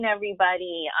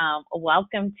Everybody.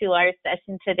 Welcome to our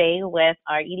session today with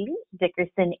our elite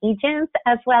Dickerson agents,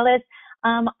 as well as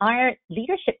our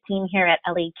leadership team here at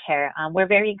LA Care. We're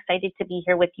very excited to be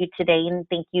here with you today, and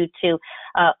thank you to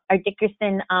our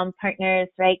Dickerson partners,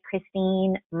 right?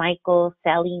 Christine, Michael,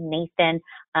 Sally, Nathan.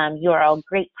 You are all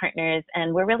great partners,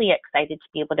 and we're really excited to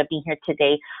be able to be here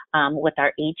today with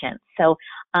our agents. So,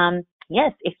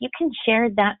 yes, if you can share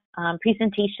that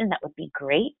presentation, that would be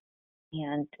great.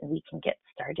 And we can get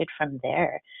started from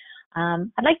there.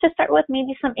 I'd like to start with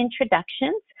maybe some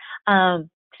introductions.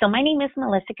 So my name is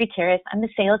Melissa Gutierrez. I'm the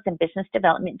Sales and Business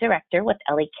Development Director with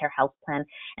LA Care Health Plan,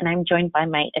 and I'm joined by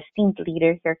my esteemed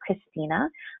leader here, Christina.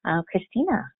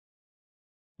 Christina.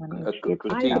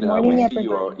 Christina, we see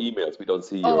your emails. We don't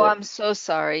see your... Oh, I'm so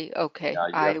sorry. Okay, yeah,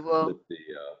 I will. Flip the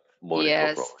monitor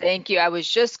Yes, profile. thank you. I was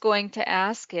just going to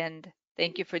ask, and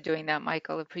thank you for doing that,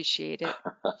 Michael. Appreciate it.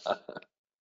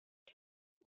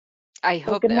 I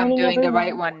hope that I'm doing the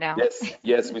right one now.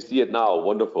 Yes, we see it now.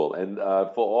 Wonderful. And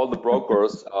for all the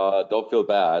brokers, don't feel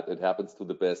bad. It happens to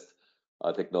the best.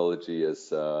 Technology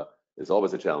is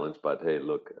always a challenge, but hey,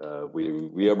 look,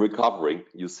 we are recovering.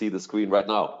 You see the screen right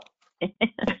now.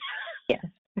 Yes.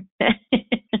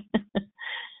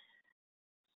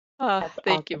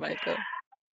 Thank you, Michael.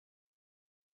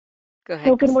 Go ahead.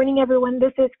 So good morning, everyone.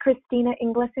 This is Christina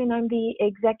Inglis, and I'm the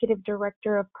Executive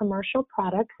Director of Commercial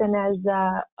Products. And as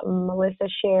Melissa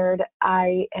shared,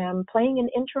 I am playing an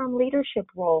interim leadership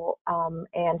role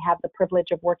and have the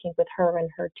privilege of working with her and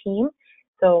her team.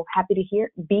 So happy to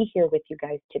be here with you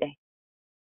guys today.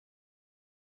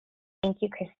 Thank you,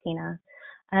 Christina.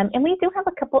 And we do have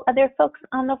a couple other folks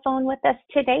on the phone with us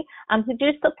today who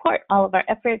do support all of our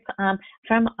efforts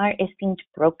from our esteemed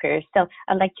brokers. So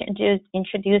I'd like to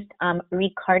introduce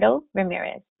Ricardo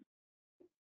Ramirez.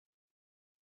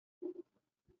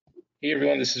 Hey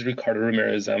everyone, this is Ricardo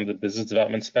Ramirez. I'm the Business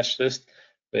Development Specialist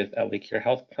with LA Care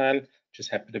Health Plan.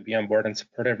 Just happy to be on board and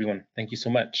support everyone. Thank you so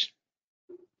much.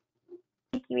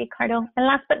 Thank you, Ricardo. And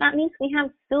last but not least, we have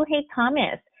Suhei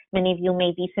Thomas. Many of you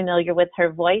may be familiar with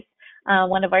her voice.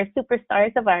 One of our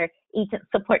superstars of our agent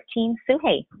support team,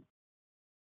 Suhei.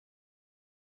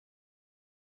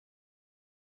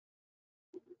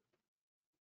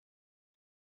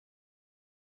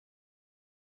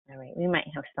 All right, we might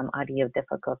have some audio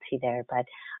difficulty there, but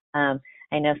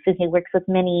I know Suhei works with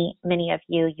many of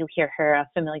you. You hear her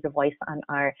familiar voice on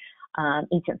our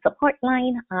agent support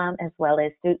line as well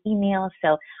as through email.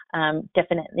 So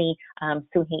definitely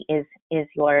Suhei is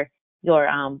your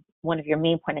one of your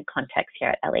main point of contacts here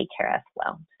at LA Care as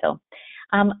well. So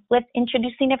with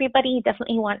introducing everybody,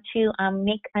 definitely want to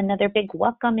make another big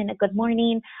welcome and a good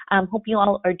morning. Hope you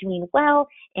all are doing well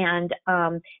and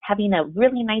having a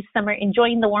really nice summer,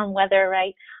 enjoying the warm weather,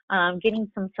 right?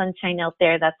 Getting some sunshine out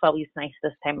there. That's always nice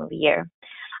this time of the year.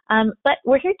 But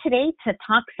we're here today to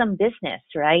talk some business,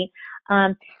 right?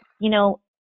 You know,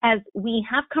 as we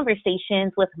have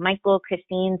conversations with Michael,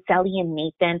 Christine, Sally, and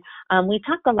Nathan, we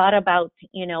talk a lot about,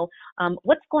 you know,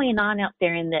 what's going on out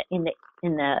there in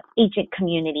the agent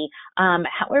community.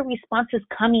 How are responses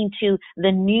coming to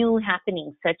the new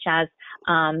happenings, such as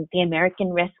the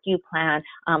American Rescue Plan?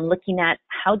 Looking at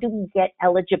how do we get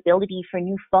eligibility for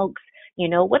new folks? You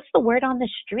know, what's the word on the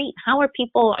street? How are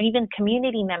people, or even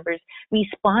community members,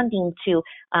 responding to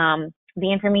the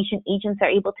information agents are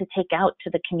able to take out to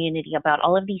the community about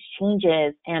all of these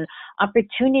changes and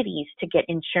opportunities to get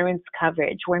insurance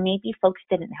coverage where maybe folks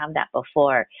didn't have that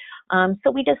before.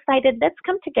 So we decided, let's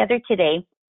come together today.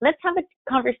 Let's have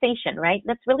a conversation, right?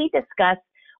 Let's really discuss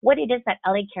what it is that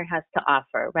LA Care has to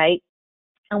offer, right?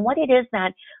 And what it is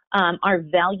that our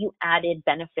value-added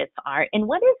benefits are, and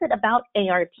what is it about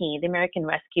ARP, the American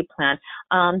Rescue Plan,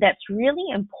 that's really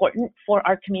important for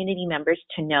our community members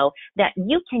to know that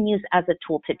you can use as a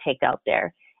tool to take out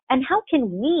there. And how can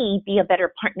we be a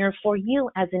better partner for you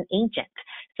as an agent?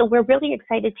 So we're really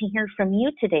excited to hear from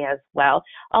you today as well.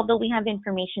 Although we have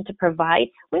information to provide,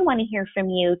 we want to hear from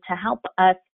you to help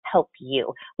us help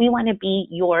you. We want to be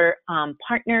your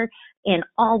partner in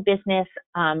all business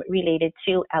related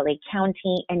to LA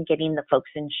County and getting the folks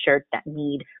insured that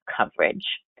need coverage.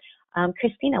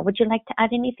 Christina, would you like to add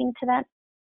anything to that?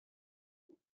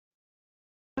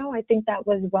 No, I think that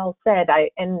was well said.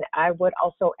 I would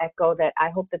also echo that I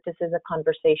hope that this is a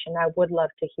conversation. I would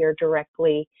love to hear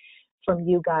directly from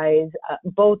you guys,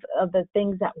 both of the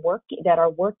things that are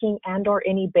working and or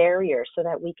any barriers, so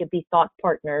that we could be thought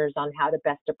partners on how to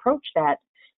best approach that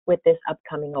with this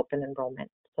upcoming open enrollment.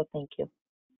 So thank you.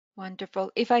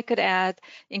 Wonderful. If I could add,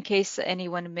 in case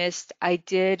anyone missed, I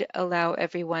did allow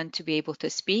everyone to be able to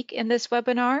speak in this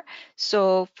webinar.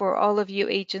 So for all of you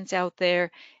agents out there,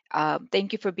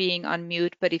 Thank you for being on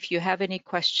mute, but if you have any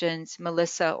questions,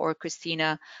 Melissa or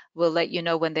Christina will let you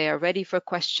know when they are ready for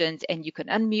questions, and you can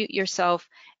unmute yourself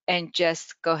and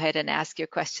just go ahead and ask your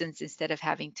questions instead of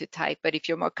having to type. But if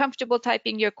you're more comfortable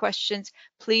typing your questions,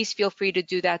 please feel free to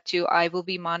do that too. I will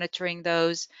be monitoring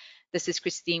those. This is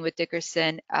Christine with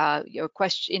Dickerson. Your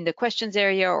question in the questions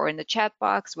area or in the chat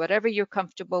box, whatever you're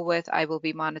comfortable with, I will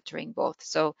be monitoring both.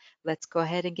 So let's go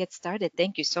ahead and get started.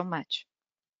 Thank you so much.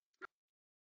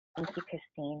 Thank you,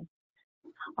 Christine.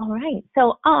 All right,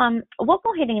 so we'll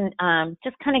go ahead and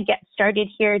just kind of get started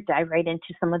here, dive right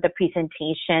into some of the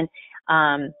presentation.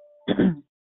 And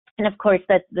of course,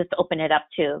 let's open it up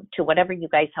to whatever you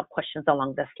guys have questions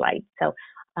along the slide. So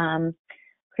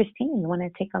Christine, you want to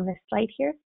take on this slide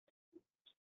here?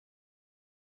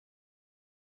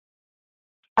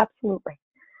 Absolutely.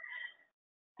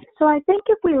 So I think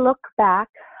if we look back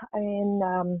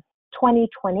in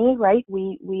 2020, right,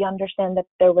 we understand that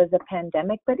there was a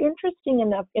pandemic, but interesting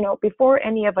enough, before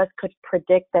any of us could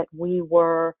predict that we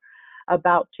were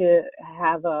about to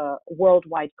have a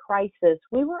worldwide crisis,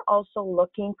 we were also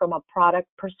looking from a product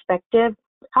perspective,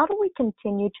 how do we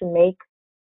continue to make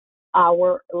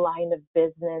our line of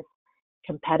business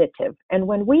competitive? And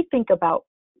when we think about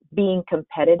being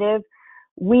competitive,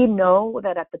 we know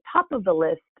that at the top of the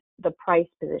list, the price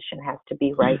position has to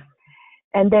be right.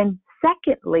 And then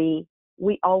secondly,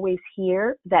 we always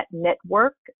hear that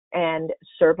network and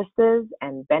services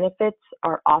and benefits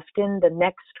are often the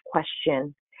next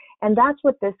question. And that's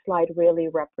what this slide really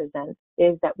represents,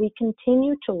 is that we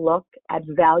continue to look at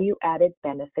value-added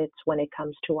benefits when it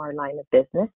comes to our line of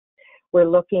business. We're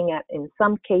looking at, in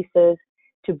some cases,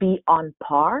 to be on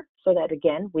par so that,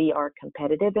 again, we are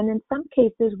competitive. And in some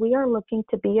cases, we are looking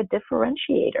to be a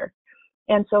differentiator.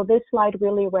 And so this slide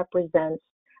really represents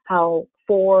how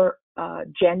for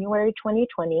January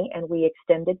 2020, and we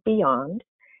extended beyond,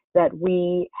 that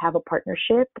we have a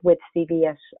partnership with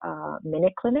CVS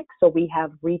Minute Clinic. So we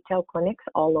have retail clinics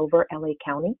all over LA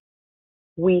County.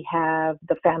 We have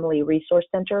the family resource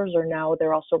centers, or now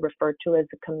they're also referred to as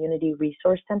the community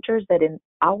resource centers, that in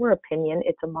our opinion,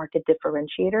 it's a market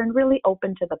differentiator and really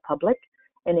open to the public,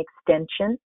 an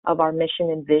extension of our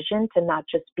mission and vision to not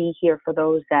just be here for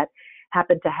those that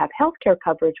happen to have healthcare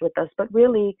coverage with us, but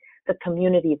really the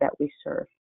community that we serve.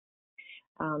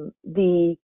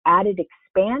 The added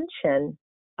expansion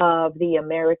of the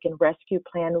American Rescue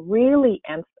Plan really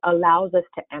allows us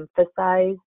to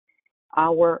emphasize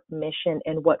our mission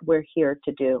and what we're here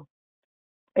to do.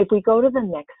 If we go to the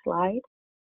next slide,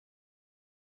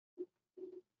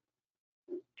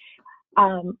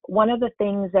 one of the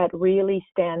things that really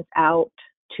stands out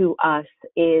to us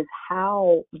is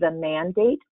how the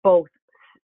mandate, both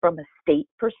from a state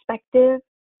perspective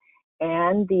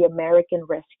and the American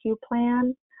Rescue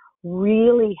Plan,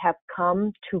 really have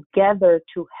come together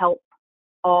to help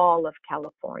all of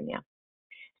California.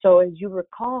 So as you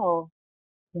recall,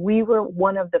 we were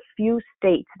one of the few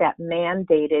states that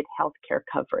mandated healthcare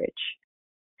coverage.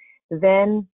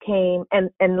 Then came, and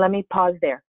let me pause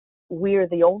there. We're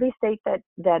the only state that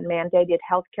mandated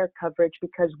healthcare coverage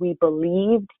because we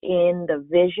believed in the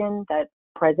vision that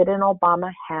President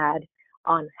Obama had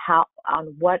on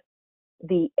what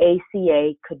the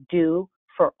ACA could do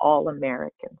for all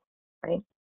Americans, right?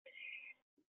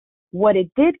 What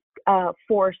it did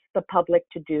force the public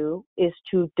to do is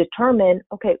to determine,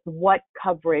 okay, what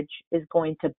coverage is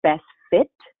going to best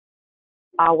fit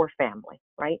our family,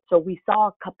 right? So we saw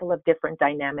a couple of different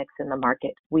dynamics in the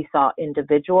market. We saw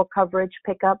individual coverage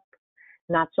pick up,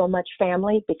 not so much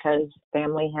family, because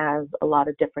family has a lot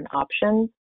of different options,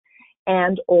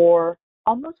 and or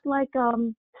almost like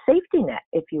safety net,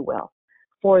 if you will,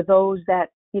 for those that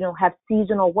have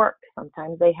seasonal work.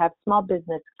 Sometimes they have small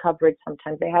business coverage,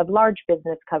 sometimes they have large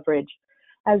business coverage,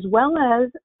 as well as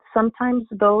sometimes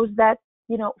those that,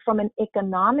 from an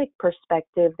economic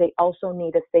perspective, they also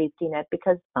need a safety net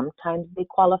because sometimes they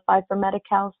qualify for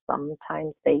Medi-Cal,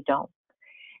 sometimes they don't.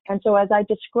 And so as I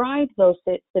describe those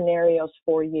scenarios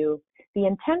for you, the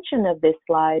intention of this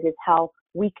slide is how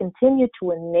we continue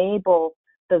to enable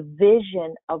the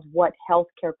vision of what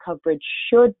healthcare coverage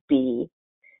should be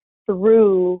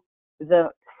through the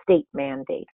state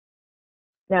mandate.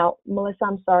 Now, Melissa,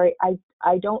 I'm sorry,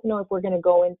 I don't know if we're going to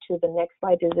go into the next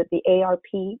slide. Is it the ARP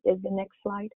is the next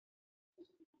slide?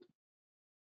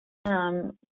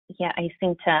 Yeah, I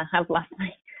seem to have lost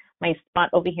my spot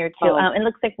over here too. It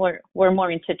looks like we're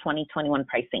more into 2021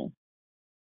 pricing.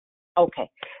 Okay,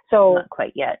 so not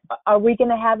quite yet. Are we going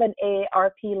to have an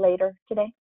ARP later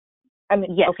today? I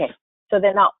mean, yes. Okay, so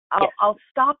then I'll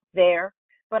stop there.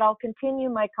 but I'll continue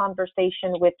my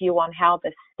conversation with you on how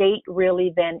the state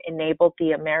really then enabled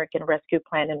the American Rescue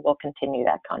Plan, and we'll continue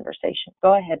that conversation.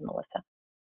 Go ahead, Melissa.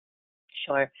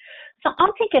 Sure. So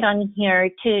I'll take it on here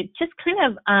to just kind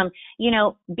of,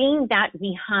 being that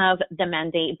we have the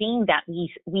mandate, being that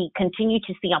we continue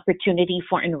to see opportunity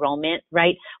for enrollment,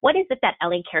 right? What is it that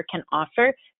LA Care can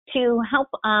offer to help,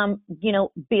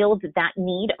 build that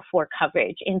need for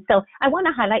coverage? And so I want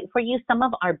to highlight for you some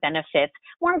of our benefits,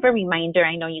 more of a reminder.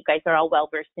 I know you guys are all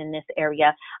well-versed in this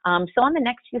area. So on the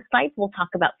next few slides, we'll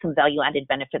talk about some value-added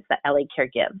benefits that LA Care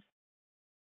gives.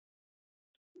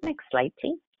 Next slide,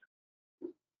 please.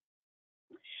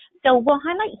 So we'll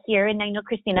highlight here, and I know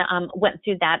Christina went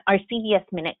through that, our CVS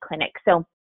Minute Clinic. So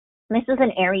this is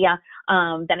an area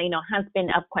that I know has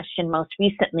been of question most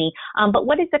recently, but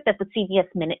what is it that the CVS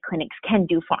Minute Clinics can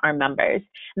do for our members?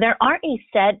 There are a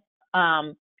set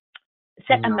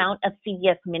amount of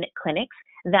CVS Minute Clinics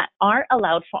that are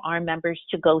allowed for our members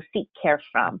to go seek care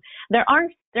from. There are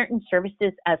certain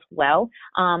services as well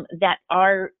that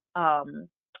are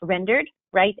rendered,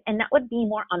 right? And that would be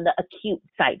more on the acute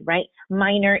side, right?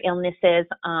 Minor illnesses,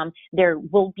 there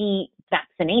will be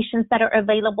vaccinations that are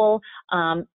available,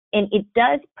 and it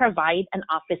does provide an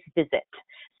office visit.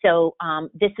 So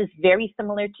this is very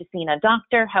similar to seeing a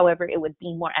doctor. However, it would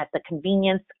be more at the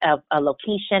convenience of a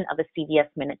location of a CVS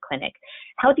Minute Clinic.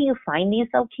 How do you find these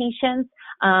locations?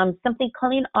 Simply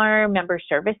calling our member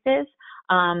services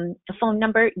phone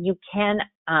number, you can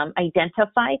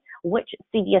identify which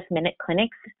CVS Minute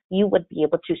Clinics you would be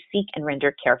able to seek and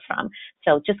render care from.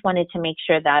 So just wanted to make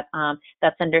sure that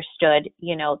that's understood.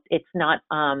 You know, it's not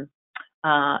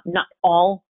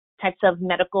all types of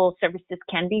medical services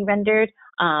can be rendered.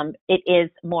 It is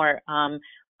more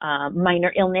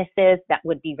minor illnesses that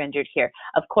would be rendered here.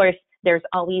 Of course, there's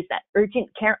always that urgent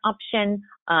care option,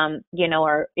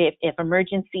 or if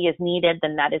emergency is needed,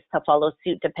 then that is to follow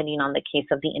suit depending on the case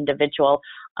of the individual.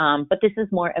 But this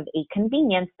is more of a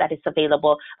convenience that is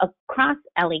available across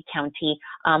LA County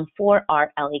for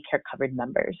our LA Care covered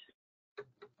members.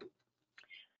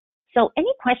 So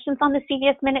any questions on the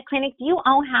CVS Minute Clinic? Do you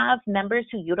all have members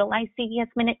who utilize CVS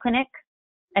Minute Clinic?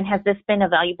 And has this been a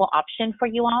valuable option for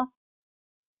you all?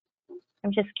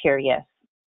 I'm just curious.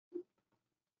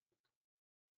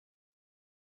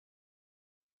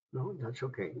 No, that's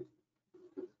okay.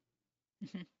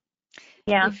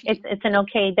 Yeah, it's an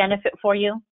okay benefit for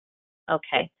you?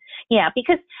 Okay. Yeah,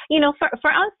 because,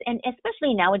 for us, and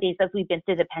especially nowadays as we've been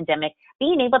through the pandemic,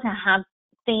 being able to have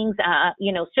things,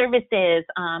 services,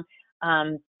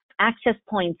 access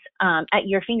points at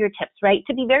your fingertips, right?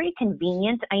 To be very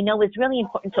convenient, I know is really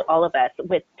important to all of us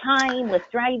with time, with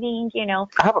driving, I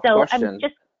have a So question. I'm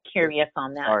just curious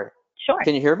on that. Sorry. Sure.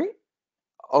 Can you hear me?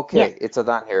 Okay, Yes. it's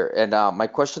Adan here. And my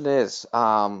question is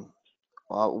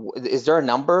there a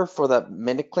number for the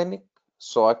Minute Clinic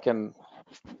so I can,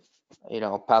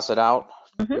 pass it out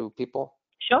to people?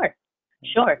 Sure.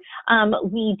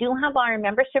 We do have our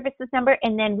member services number,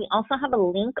 and then we also have a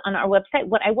link on our website.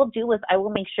 What I will do is I will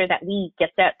make sure that we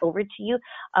get that over to you.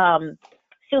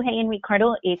 Suhei and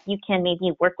Ricardo, if you can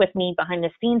maybe work with me behind the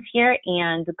scenes here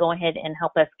and go ahead and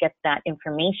help us get that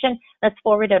information. Let's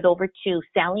forward it over to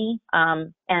Sally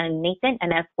and Nathan,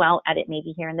 and as well add it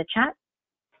maybe here in the chat.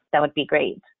 That would be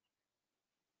great.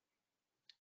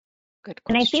 Good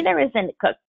question. And I see there is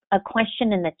a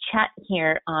question in the chat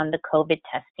here on the COVID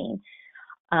testing.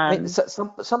 I mean,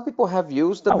 some people have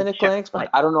used the Minute sure. Clinics, but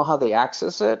I don't know how they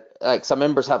access it. Like some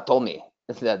members have told me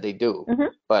that they do,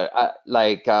 but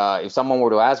if someone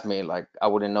were to ask me, I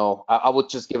wouldn't know. I would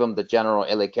just give them the general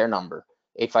LA Care number,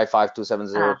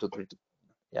 855-270-232.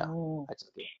 Yeah, I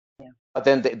just do. Yeah. But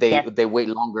then they wait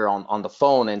longer on the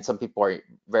phone, and some people are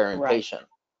very impatient.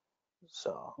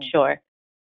 So sure.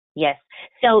 Yes.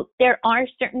 So there are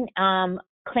certain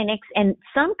clinics, and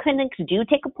some clinics do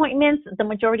take appointments. The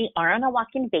majority are on a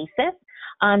walk-in basis.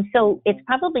 So it's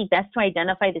probably best to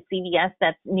identify the CVS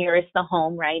that's nearest the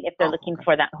home, right? If they're looking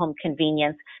for that home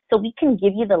convenience. So we can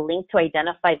give you the link to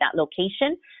identify that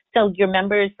location. So your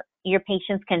members, your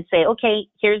patients can say, okay,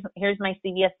 here's my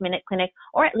CVS Minute Clinic,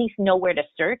 or at least know where to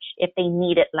search if they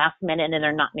need it last minute and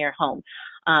they're not near home.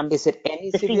 Is it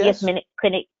any the CVS? Minute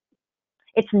Clinic?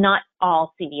 It's not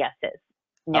all CVS's.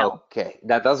 No. Okay,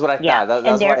 that's what I thought.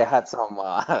 That's why I had some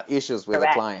issues with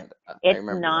a client. It's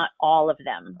not all of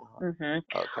them. Okay.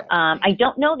 I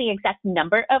don't know the exact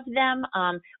number of them,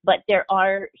 but there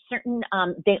are certain.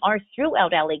 They are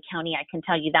throughout LA County. I can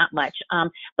tell you that much.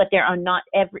 But there are not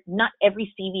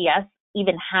every CVS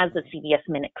even has a CVS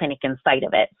Minute Clinic inside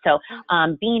of it. So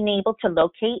being able to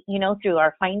locate, through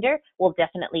our finder will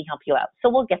definitely help you out. So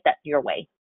we'll get that your way.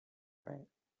 Right.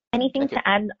 Anything to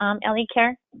add, LA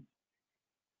Care?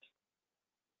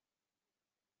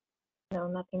 No,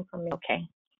 nothing from me. Okay.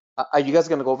 Are you guys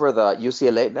going to go over the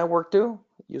UCLA network too?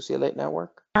 UCLA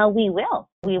network? We will.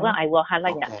 We will. I will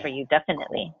highlight that for you,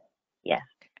 definitely. Yes.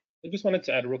 I just wanted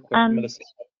to add real quick, Melissa.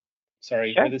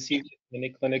 Sorry, sure. for the CVS mini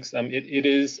clinics, it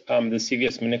is the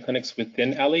CVS mini clinics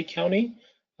within LA County.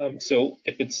 So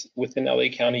if it's within LA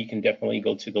County, you can definitely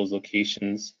go to those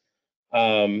locations.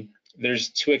 There's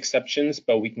 2 exceptions,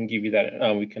 but we can give you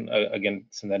that. We can again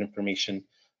send that information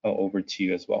over to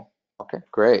you as well. Okay,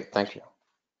 great. Thank you.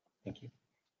 Thank you.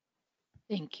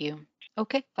 Thank you.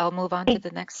 Okay, I'll move on to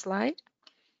the next slide.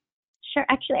 Sure.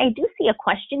 Actually, I do see a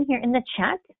question here in the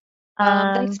chat.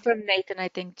 That's from Nathan, I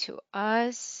think, to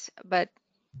us, but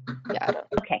yeah, I don't.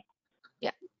 Okay.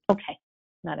 Yeah. Okay.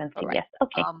 Not on CVS. Right.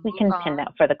 Okay. We can pin that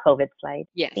for the COVID slide.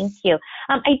 Yes. Thank you.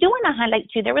 I do want to highlight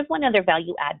too, there was one other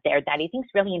value add there that I think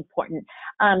is really important.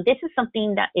 This is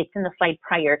something that it's in the slide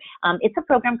prior. It's a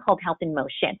program called Health in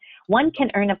Motion. One can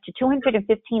earn up to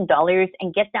 $215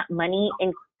 and get that money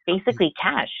in basically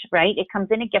cash, right? It comes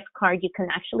in a gift card. You can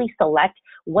actually select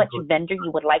which vendor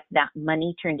you would like that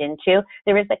money turned into.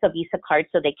 There is like a Visa card,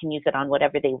 so they can use it on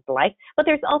whatever they would like. But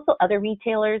there's also other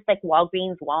retailers like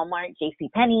Walgreens, Walmart,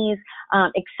 JCPenney's,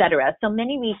 etc. So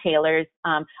many retailers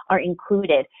are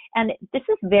included. And this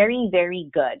is very,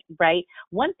 very good, right?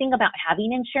 One thing about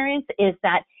having insurance is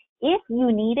that if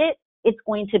you need it, it's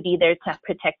going to be there to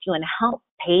protect you and help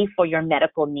pay for your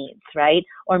medical needs, right?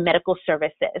 Or medical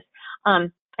services.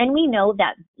 And we know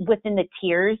that within the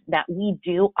tiers that we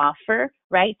do offer,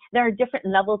 right, there are different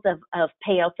levels of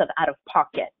payouts of out of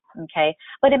pocket, okay?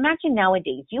 But imagine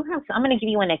nowadays, I'm going to give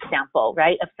you an example,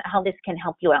 right, of how this can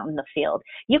help you out in the field.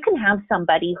 You can have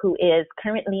somebody who is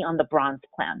currently on the bronze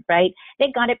plan, right?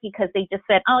 They got it because they just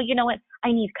said, oh, you know what,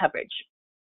 I need coverage.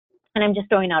 And I'm just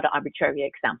throwing out an arbitrary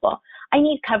example. I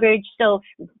need coverage, so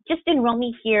just enroll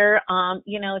me here.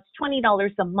 It's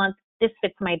 $20 a month. This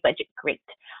fits my budget. Great.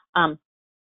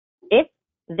 If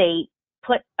they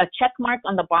put a check mark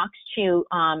on the box to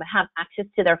have access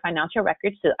to their financial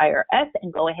records to the IRS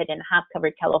and go ahead and have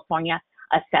Covered California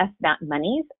assess that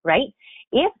monies, right?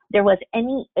 If there was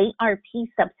any ARP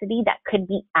subsidy that could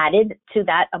be added to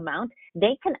that amount,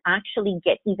 they can actually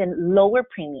get even lower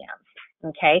premiums,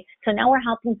 okay? So now we're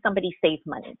helping somebody save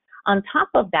money. On top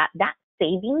of that, that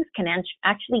savings can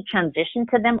actually transition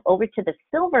to them over to the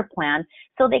silver plan,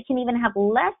 so they can even have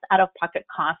less out-of-pocket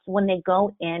costs when they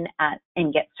go in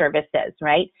and get services,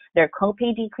 right? Their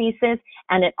copay decreases,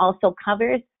 and it also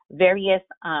covers various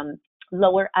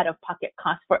lower out-of-pocket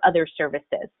costs for other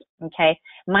services, okay?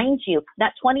 Mind you,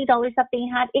 that $20 that they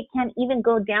had, it can even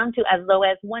go down to as low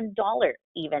as $1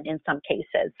 even in some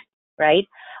cases, right?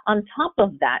 On top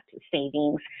of that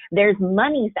savings, there's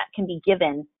monies that can be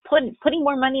given, putting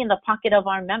more money in the pocket of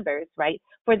our members, right,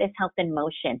 for this Health in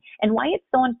Motion. And why it's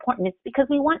so important is because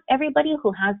we want everybody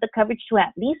who has the coverage to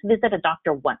at least visit a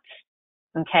doctor once,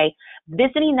 okay?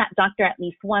 Visiting that doctor at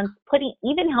least once,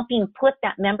 even helping put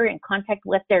that member in contact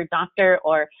with their doctor,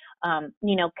 or,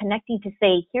 connecting to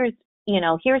say, here's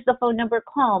the phone number,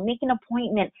 call, make an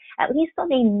appointment, at least so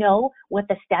they know what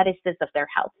the status is of their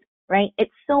health. Right?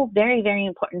 It's so very, very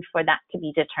important for that to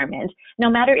be determined, no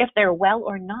matter if they're well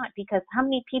or not, because how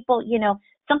many people,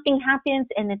 something happens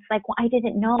and it's like, well, I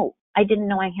didn't know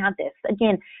I had this.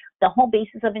 Again, the whole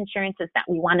basis of insurance is that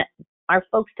we want our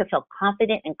folks to feel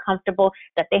confident and comfortable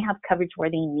that they have coverage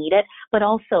where they need it, but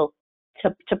also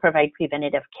to provide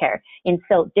preventative care. And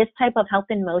so this type of Health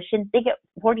in Motion, they get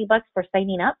 $40 for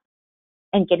signing up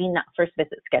and getting that first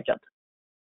visit scheduled.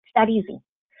 It's that easy.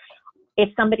 If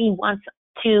somebody wants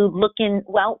to look in,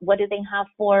 well, what do they have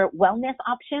for wellness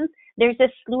options? There's a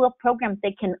slew of programs.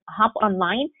 They can hop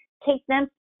online, take them,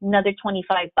 another $25,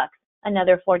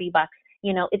 another $40.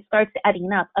 It starts adding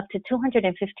up to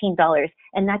 $215,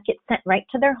 and that gets sent right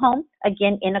to their home,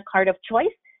 again, in a card of choice,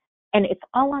 and it's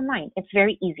all online. It's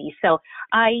very easy. So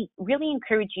I really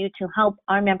encourage you to help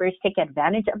our members take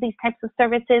advantage of these types of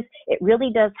services. It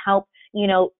really does help,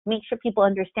 make sure people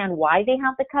understand why they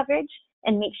have the coverage,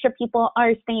 and make sure people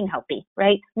are staying healthy,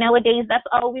 right? Nowadays, that's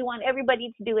all we want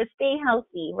everybody to do is stay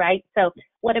healthy, right? So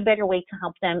what a better way to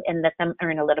help them and let them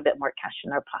earn a little bit more cash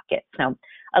in their pocket. So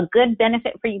a good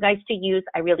benefit for you guys to use.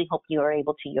 I really hope you are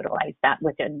able to utilize that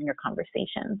within your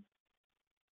conversations.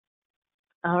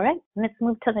 All right, let's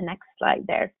move to the next slide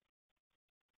there.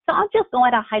 So I'll just go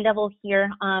at a high level here.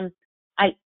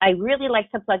 I really like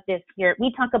to plug this here.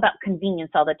 We talk about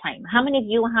convenience all the time. How many of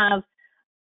you have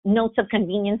notes of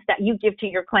convenience that you give to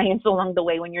your clients along the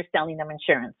way when you're selling them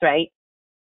insurance, right?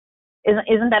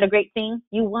 Isn't that a great thing?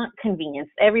 You want convenience.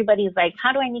 Everybody's like,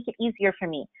 how do I make it easier for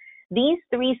me? These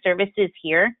three services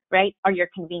here, right, are your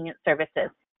convenient services.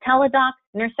 Teledoc,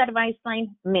 nurse advice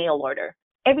line, mail order.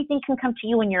 Everything can come to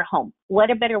you in your home.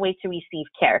 What a better way to receive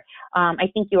care. I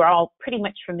think you're all pretty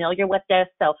much familiar with this.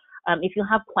 So if you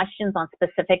have questions on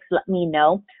specifics, let me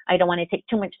know. I don't want to take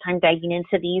too much time diving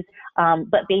into these,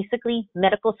 but basically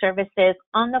medical services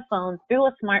on the phone, through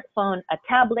a smartphone, a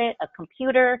tablet, a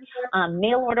computer,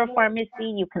 mail order pharmacy.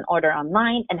 You can order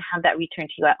online and have that returned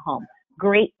to you at home.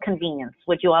 Great convenience.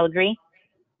 Would you all agree?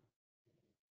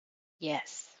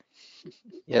 Yes.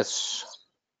 Yes.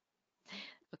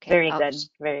 Okay. Very good.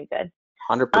 Very good.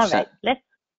 100%. All right.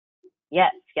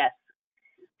 Yes.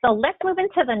 So let's move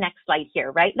into the next slide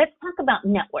here, right? Let's talk about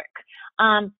network.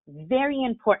 Very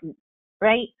important,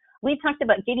 right? We talked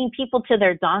about getting people to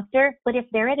their doctor, but if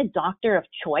they're at a doctor of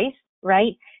choice,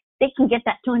 right, they can get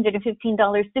that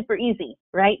 $215 super easy,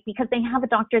 right? Because they have a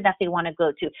doctor that they want to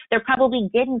go to. They're probably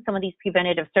getting some of these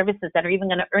preventative services that are even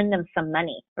going to earn them some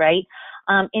money, right?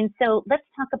 And so let's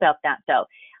talk about that though.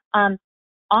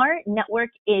 Our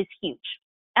network is huge.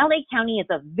 LA County is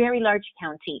a very large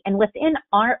county, and within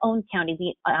our own county,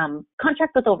 we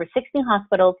contract with over 60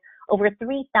 hospitals, over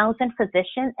 3,000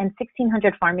 physicians, and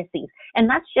 1,600 pharmacies. And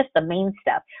that's just the main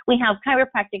stuff. We have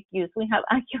chiropractic use. We have,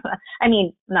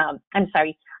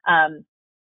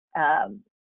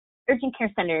 urgent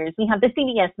care centers. We have the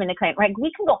CVS MinuteClinic, right?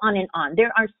 We can go on and on.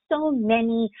 There are so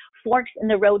many forks in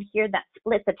the road here that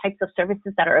split the types of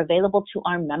services that are available to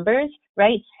our members,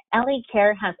 right? LA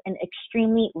Care has an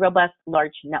extremely robust,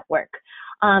 large network.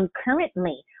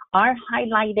 Currently, our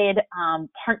highlighted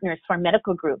partners for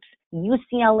medical groups,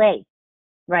 UCLA,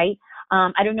 right?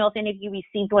 I don't know if any of you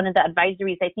received one of the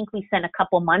advisories. I think we sent a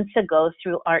couple months ago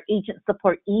through our agent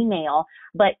support email,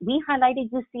 but we highlighted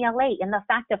UCLA and the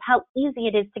fact of how easy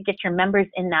it is to get your members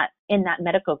in that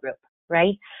medical group,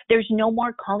 right? There's no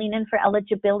more calling in for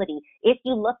eligibility. If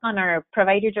you look on our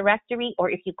provider directory, or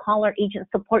if you call our agent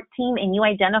support team and you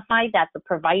identify that the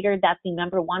provider that the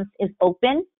member wants is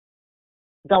open,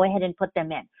 go ahead and put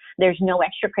them in. There's no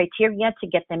extra criteria to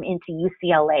get them into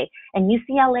UCLA. And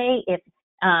UCLA,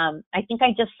 I think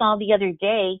I just saw the other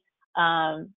day,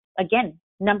 again,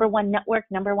 #1 network,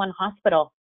 #1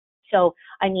 hospital. So,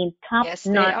 I mean,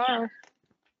 top-notch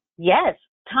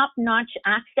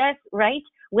access, right,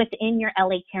 within your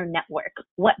LA Care network.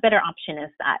 What better option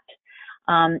is that?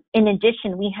 In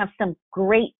addition, we have some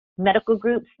great medical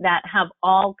groups that have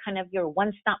all kind of your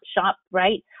one-stop shop,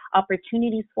 right,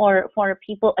 opportunities for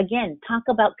people. Again, talk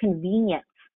about convenience,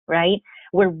 right?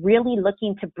 We're really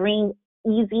looking to bring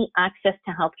easy access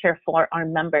to healthcare for our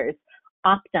members.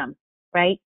 Optum,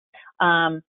 right?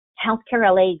 Healthcare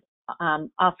LA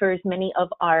offers many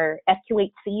of our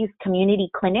FQHCs, community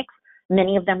clinics.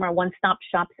 Many of them are one-stop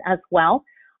shops as well.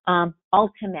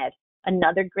 Ultimed,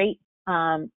 another great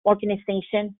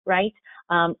organization, right?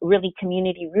 Really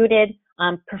community rooted.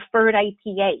 Preferred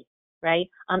IPA, right?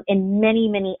 And many,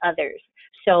 many others.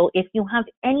 So if you have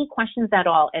any questions at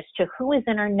all as to who is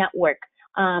in our network,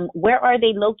 where are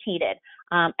they located?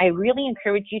 I really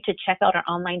encourage you to check out our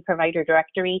online provider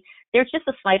directory. There's just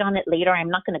a slide on it later. I'm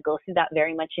not going to go through that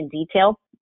very much in detail.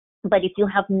 But if you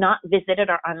have not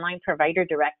visited our online provider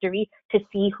directory to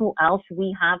see who else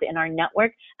we have in our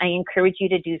network, I encourage you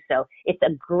to do so. It's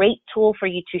a great tool for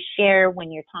you to share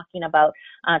when you're talking about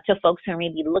to folks who are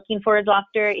maybe looking for a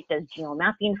doctor. It does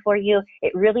geo-mapping for you.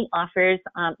 It really offers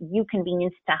you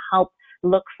convenience to help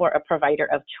look for a provider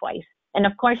of choice. And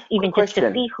of course, even just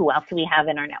to see who else we have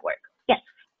in our network. Yes.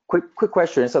 Quick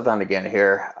question, Isabel again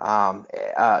here.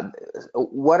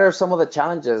 What are some of the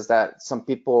challenges that some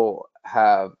people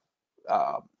have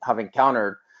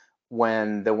encountered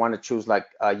when they want to choose like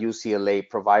a UCLA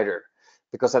provider?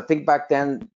 Because I think back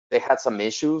then they had some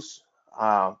issues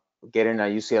getting a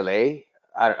UCLA.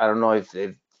 I don't know if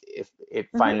it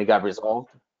finally got resolved.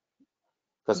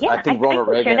 Because I think Ronald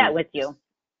Reagan. Share that with you.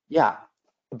 Yeah,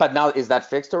 but now is that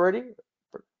fixed already?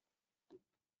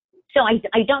 So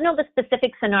I don't know the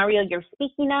specific scenario you're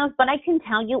speaking of, but I can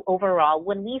tell you overall,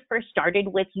 when we first started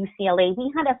with UCLA,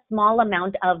 we had a small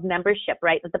amount of membership,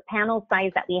 right? The panel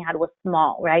size that we had was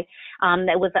small, right?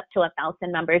 That was up to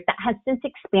 1,000 members. That has since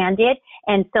expanded.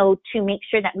 And so to make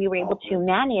sure that we were able to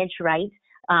manage, right,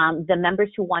 the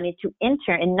members who wanted to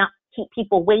enter and not keep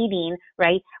people waiting,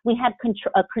 right? We had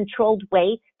a controlled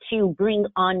way to bring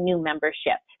on new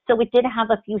membership. So it did have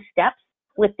a few steps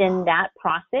within that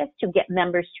process to get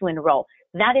members to enroll.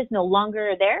 That is no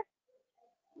longer there.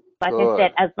 Like I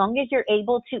said, as long as you're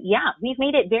able to, we've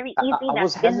made it very easy.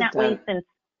 That's been that way since,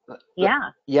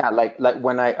 like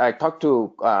when I talked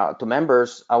to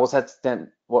members, I was hesitant,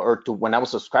 or to when I was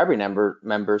subscribing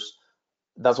members.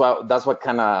 That's what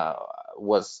kind of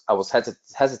I was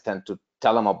hesitant to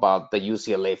tell them about the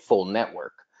UCLA full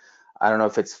network. I don't know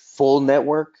if it's full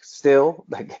network still,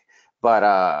 like, but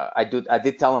I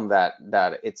did tell them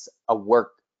that it's a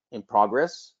work in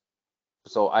progress.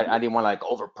 So I didn't want to like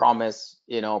overpromise,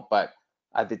 you know, but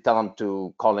I did tell them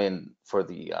to call in for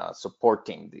the support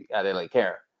team at LA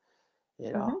Care,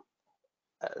 you know.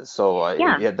 So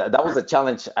yeah, that was a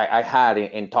challenge I had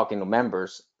in talking to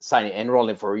members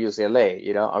enrolling for UCLA,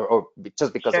 you know, or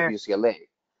just because of UCLA.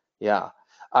 Yeah.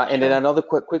 And then another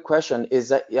quick question is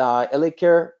that LA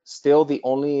Care still the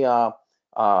only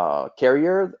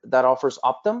carrier that offers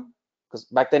Optum? Because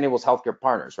back then it was Healthcare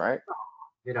Partners, right?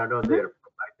 There are no other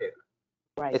providers.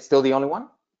 Right. It's still the only one?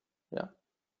 Yeah.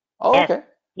 Oh, Yes. okay.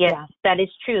 Yes, that is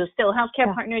true. So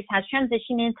Healthcare Partners has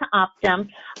transitioned into Optum.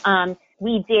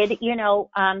 We did, you know,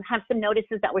 have some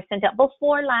notices that were sent out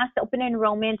before last open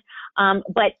enrollment.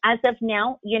 But as of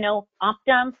now, you know,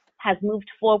 Optum has moved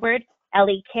forward.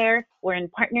 LA Care, we're in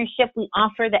partnership. We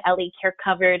offer the LA Care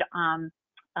covered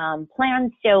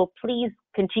plan. So please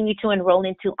continue to enroll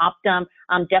into Optum.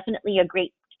 Definitely a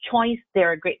great choice.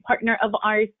 They're a great partner of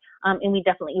ours. And we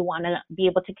definitely want to be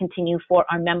able to continue for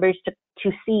our members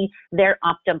to see their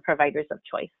Optum providers of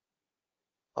choice.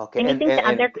 Okay. Anything to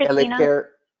add there, Christina? LA Care,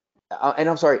 and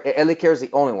I'm sorry, LA Care is the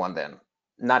only one then,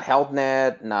 not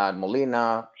HealthNet, not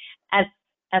Molina.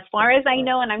 As far as I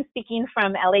know, and I'm speaking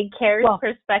from LA Care's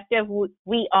perspective,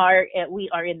 we are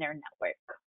in their network.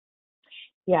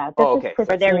 Yeah, this is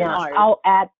Christina. I'll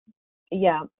add.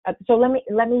 Yeah. So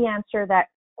let me answer that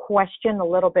question a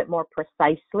little bit more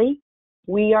precisely.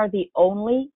 We are the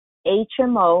only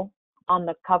HMO on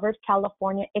the Covered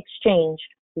California Exchange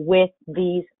with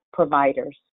these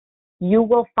providers. You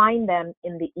will find them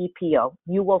in the EPO.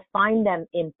 You will find them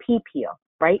in PPO,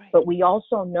 right? But we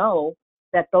also know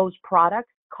that those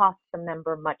products cost the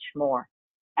member much more,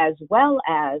 as well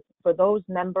as for those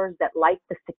members that like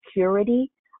the security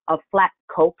of flat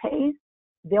copays,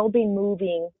 they'll be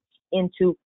moving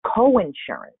into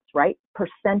co-insurance, right?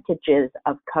 Percentages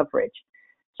of coverage.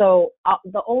 So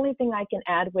the only thing I can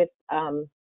add with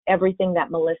everything that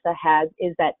Melissa has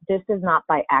is that this is not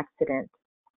by accident.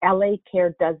 LA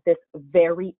Care does this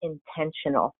very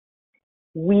intentional.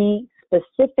 We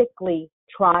specifically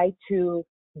try to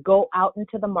go out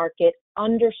into the market,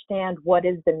 understand what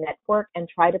is the network, and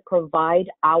try to provide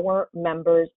our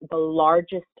members the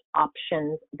largest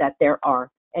options that there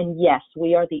are. And yes,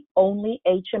 we are the only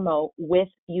HMO with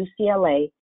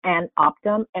UCLA and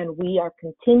Optum, and we are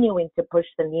continuing to push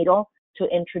the needle to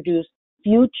introduce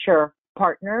future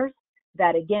partners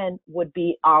that again would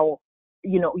be our,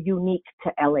 you know, unique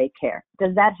to LA Care.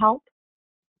 Does that help?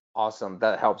 Awesome,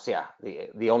 that helps. Yeah,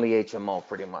 the only HMO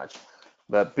pretty much.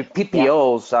 But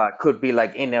PPOs could be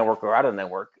like in network or out of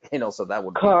network, you know, so that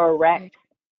would be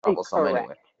troublesome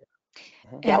anyway.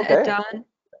 And Don,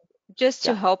 just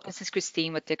to help, this is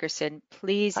Christine with Dickerson.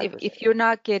 Please, if you're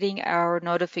not getting our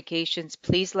notifications,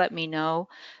 please let me know,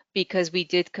 because we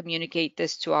did communicate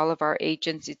this to all of our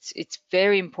agents. It's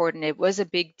very important. It was a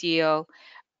big deal.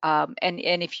 And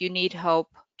if you need help,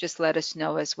 just let us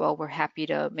know as well. We're happy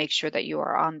to make sure that you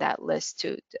are on that list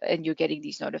too, and you're getting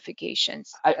these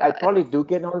notifications. I probably do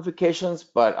get notifications,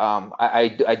 but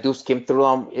I do skim through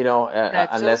them, you know,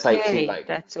 unless I see like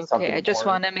that's okay. something I just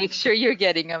want to make sure you're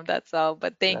getting them. That's all.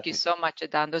 But thank you so much,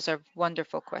 Adan. Those are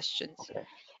wonderful questions. Okay.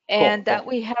 And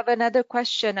we have another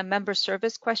question, a member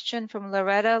service question from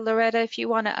Loretta. Loretta, if you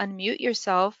want to unmute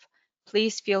yourself,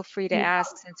 please feel free to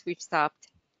ask since we've stopped.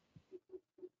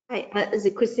 Hi, is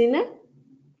it Christina?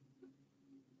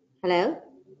 Hello?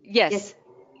 Yes.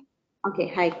 Okay,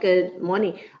 hi, good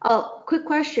morning. Quick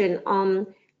question.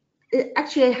 It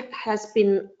actually has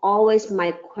been always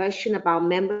my question about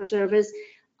member service.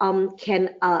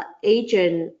 Can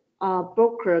agent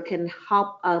broker can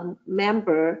help a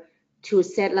member to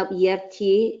set up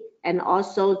EFT and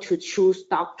also to choose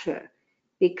doctor?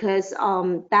 Because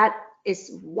that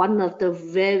is one of the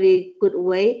very good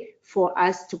way for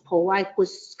us to provide good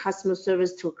customer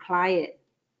service to a client.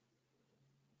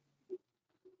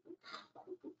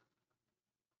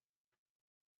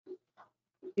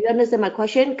 Do you understand my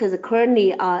question? Because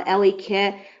currently LA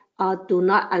Care do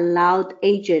not allow the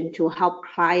agent to help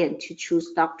client to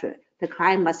choose doctor. The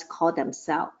client must call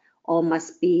themselves or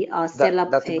must be set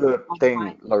up. That's a good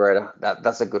thing, Loretta.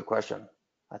 That's a good question,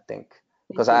 I think,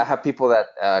 because I have people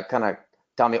that kind of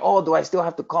tell me, oh, do I still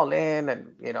have to call in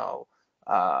and, you know,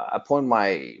 appoint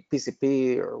my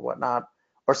PCP or whatnot?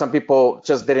 Or some people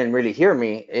just didn't really hear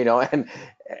me, you know,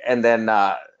 and then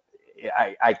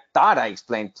I thought I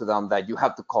explained to them that you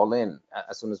have to call in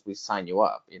as soon as we sign you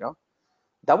up, you know.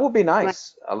 That would be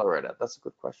nice, Loretta. That's a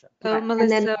good question. So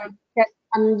Melissa, Yes,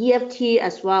 EFT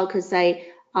as well, because I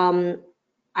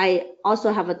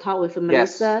also have a talk with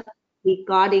Melissa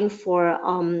regarding for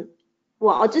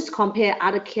well, I'll just compare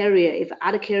other carrier. If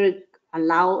other carrier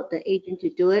allow the agent to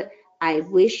do it, I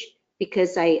wish,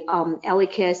 because LA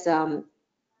Care's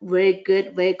very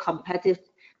good, very competitive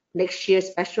next year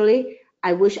especially.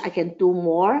 I wish I can do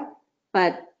more,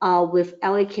 but with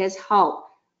LA Care's help,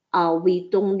 we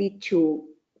don't need to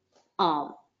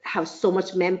have so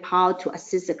much manpower to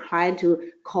assist the client to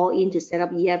call in to set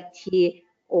up EFT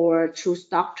or choose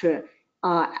doctor.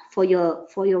 For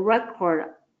your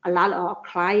record, a lot of our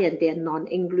client, they're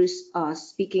non-English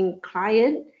speaking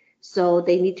client, so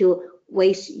they need to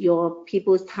waste your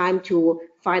people's time to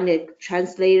find a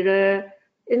translator.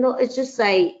 You know, it's just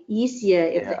like easier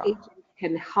if the agent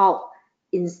can help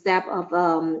instead of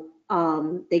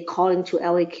they calling to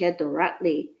LA Care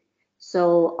directly.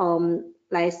 So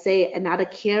like I say, another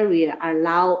carrier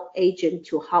allow agent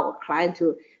to help a client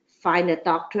to find a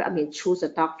doctor, choose a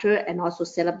doctor and also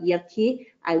set up EFT.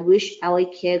 I wish LA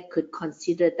Care could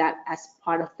consider that as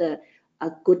part of the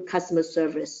good customer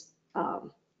service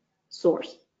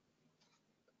source.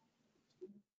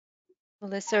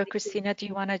 Melissa or Christina, do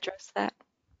you want to address that?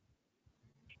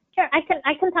 Sure,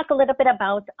 I can talk a little bit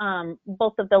about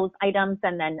both of those items,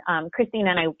 and then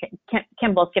Christina and I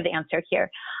can both give the answer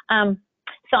here.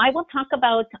 So I will talk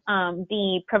about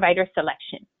the provider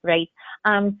selection, right?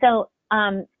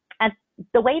 At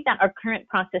the way that our current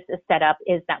process is set up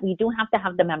is that we do have to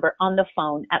have the member on the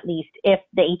phone, at least if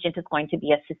the agent is going to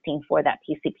be assisting for that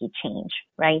PCP change,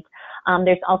 right?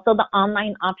 There's also the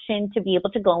online option to be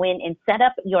able to go in and set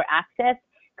up your access,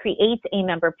 create a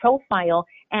member profile,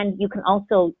 and you can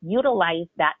also utilize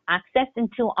that access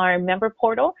into our member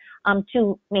portal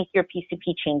to make your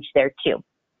PCP change there too.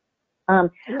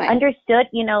 Right. Understood,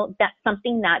 that's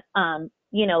something that,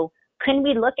 can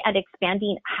we look at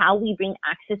expanding how we bring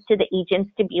access to the agents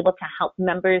to be able to help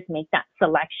members make that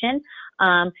selection?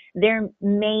 There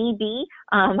may be,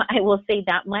 I will say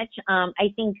that much.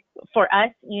 I think for us,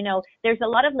 there's a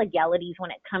lot of legalities when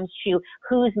it comes to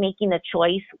who's making the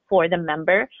choice for the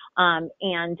member,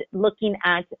 and looking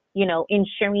at,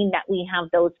 ensuring that we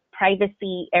have those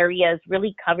privacy areas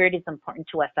really covered is important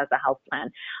to us as a health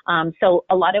plan. So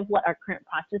a lot of what our current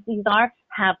processes are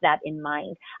have that in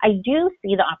mind. I do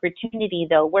see the opportunity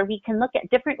though, where we can look at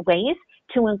different ways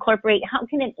to incorporate how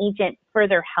can an agent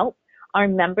further help our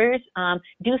members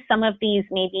do some of these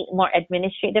maybe more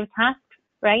administrative tasks,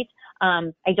 right?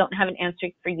 I don't have an answer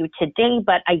for you today,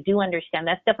 but I do understand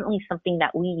that's definitely something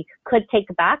that we could take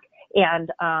back and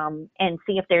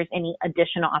see if there's any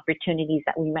additional opportunities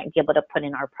that we might be able to put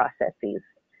in our processes.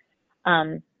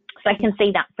 So I can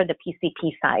say that for the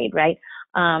PCP side, right?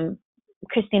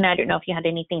 Christina, I don't know if you had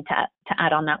anything to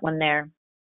add on that one there.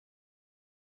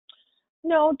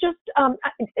 No, just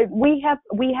we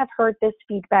have heard this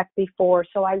feedback before,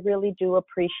 so I really do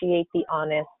appreciate the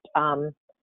honest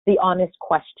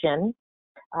question.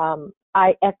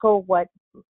 I echo what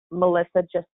Melissa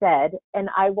just said, and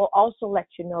I will also let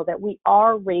you know that we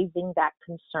are raising that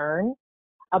concern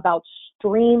about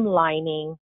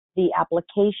streamlining the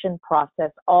application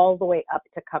process all the way up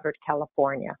to Covered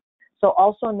California. So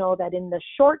also know that in the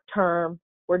short term,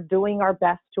 we're doing our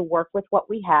best to work with what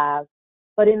we have,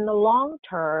 but in the long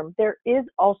term, there is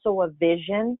also a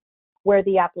vision where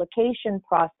the application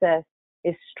process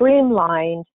is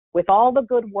streamlined with all the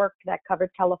good work that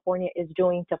Covered California is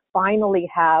doing to finally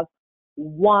have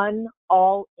one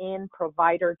all-in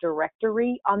provider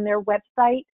directory on their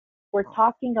website. We're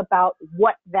talking about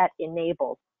what that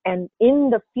enables. And in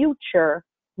the future,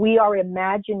 we are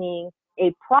imagining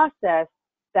a process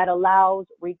that allows,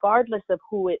 regardless of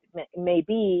who it may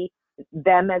be,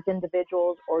 them as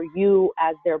individuals or you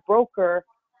as their broker,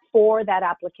 for that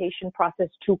application process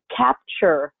to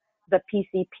capture the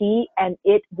PCP, and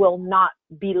it will not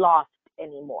be lost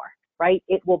anymore, right?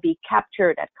 It will be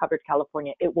captured at Covered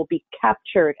California. It will be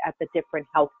captured at the different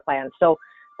health plans. So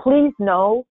please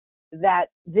know that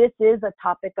this is a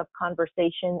topic of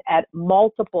conversation at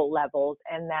multiple levels,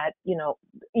 and that,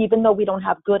 even though we don't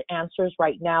have good answers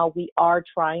right now, we are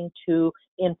trying to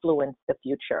influence the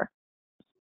future.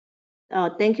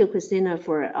 Thank you, Christina,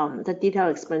 for the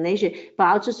detailed explanation. But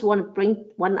I just want to bring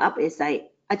one up is I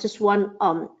just want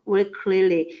very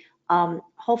clearly,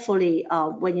 hopefully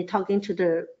when you're talking to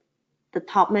the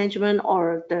top management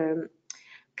or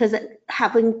because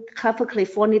having Covered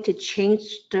California to change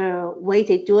the way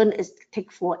they do it is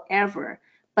take forever.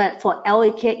 But for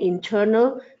LA Care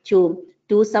internal to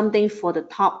do something for the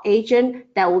top agent,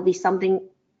 that will be something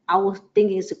I was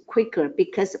thinking is quicker,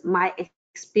 because my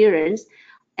experience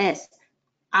is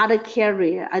other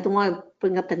carrier, I don't want to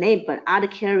bring up the name, but other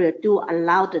carrier do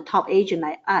allow the top agent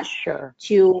like us Sure.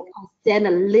 to send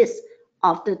a list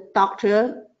of the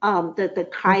doctor, the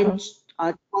client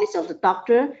choice of the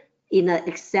doctor in an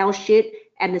Excel sheet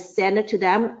and send it to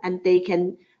them, and they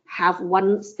can have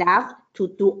one staff to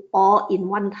do all in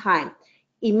one time.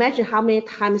 Imagine how many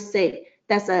times say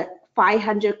that's a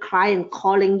 500 client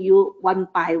calling you one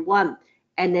by one,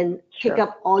 and then take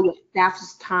up all your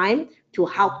staff's time to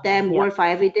help them verify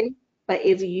everything. But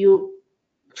if you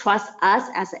trust us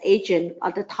as an agent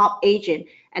or the top agent,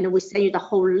 and we send you the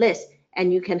whole list,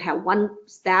 and you can have one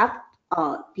staff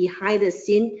behind the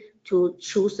scene to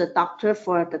choose a doctor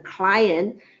for the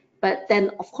client. But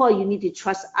then, of course, you need to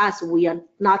trust us. We are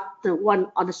not the one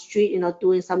on the street,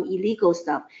 doing some illegal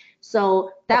stuff.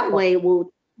 So that way,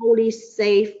 we'll totally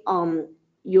save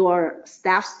your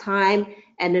staff's time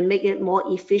and then make it more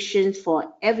efficient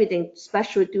for everything,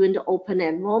 especially during the open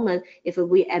enrollment. If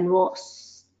we enroll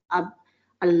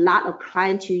a lot of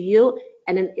clients to you,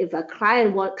 and then if a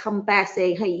client will come back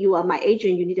saying, hey, you are my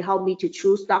agent, you need to help me to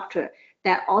choose doctor,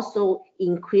 that also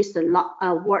increase the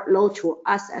workload to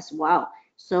us as well.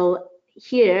 So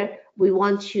here we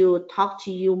want to talk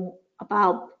to you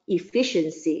about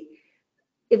efficiency.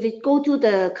 If we go to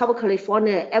the Cover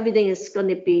California, everything is going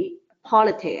to be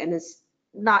politics and it's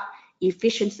not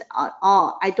efficient at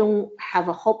all. I don't have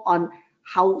a hope on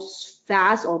how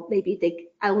fast, or maybe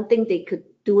I don't think they could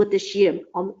do it this year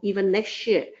or even next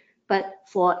year. But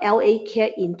for LA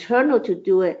Care internal to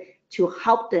do it, to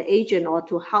help the agent or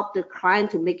to help the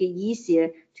client to make it easier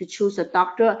to choose a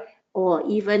doctor or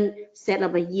even set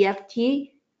up a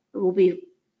EFT, will be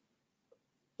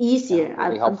easier.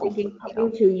 I'm thinking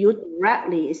coming to you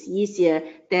directly is easier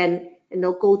than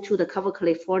go to the Cover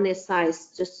California side.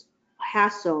 It's just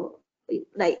hassle.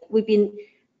 Like we've been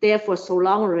there for so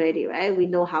long already, right? We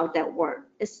know how that works.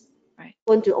 It's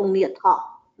going to only a talk,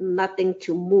 nothing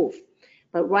to move.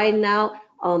 But right now,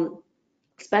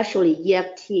 especially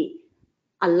EFT,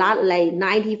 a lot like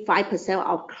 95%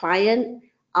 of clients,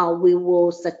 we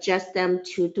will suggest them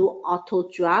to do auto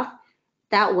draft.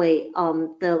 That way,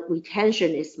 the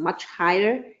retention is much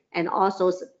higher, and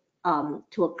also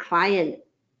to a client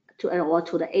or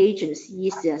to the agents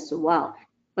easy as well.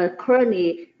 But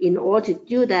currently, in order to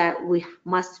do that, we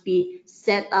must be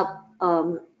set up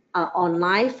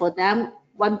online for them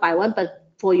one by one.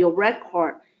 But for your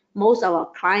record, most of our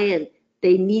clients,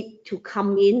 they need to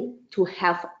come in to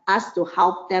have us to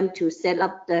help them to set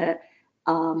up the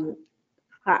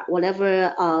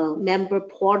whatever member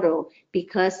portal,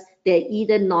 because they're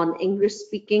either non-English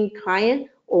speaking client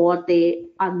or they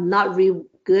are not really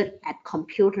good at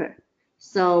computer.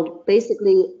 So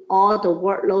basically all the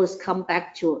workloads come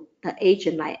back to the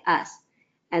agent like us,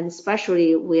 and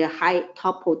especially we're high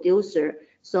top producer.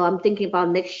 So I'm thinking about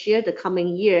next year, the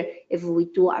coming year, if we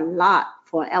do a lot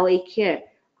for LA Care,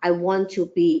 I want to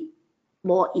be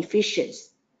more efficient.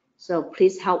 So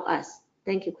please help us.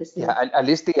 Thank you, Christina. Yeah, at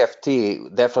least the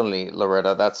EFT, definitely,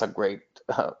 Loretta, that's a great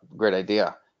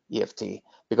idea, EFT,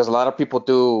 because a lot of people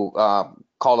do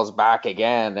call us back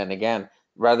again and again.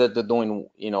 Rather than doing,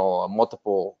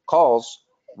 multiple calls,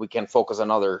 we can focus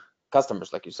on other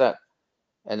customers, like you said,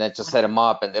 and then just set them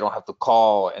up, and they don't have to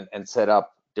call and set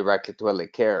up directly to LA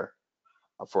Care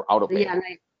for auto pay. Yeah,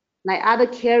 like other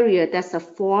carrier, that's a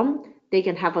form they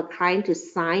can have a client to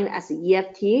sign as an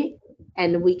EFT,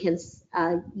 and we can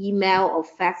email or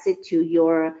fax it to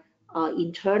your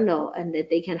internal, and that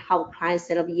they can help clients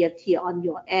set up EFT on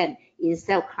your end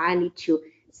instead of client need to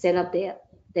set up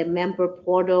their member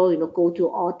portal, go to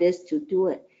all this to do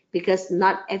it, because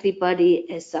not everybody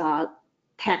is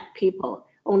tech people.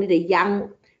 Only the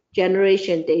young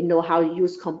generation, they know how to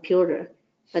use computer,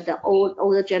 but the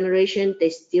older generation, they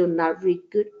still not really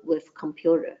good with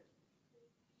computer.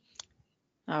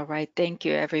 All right, thank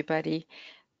you, everybody.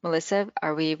 Melissa,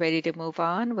 are we ready to move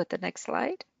on with the next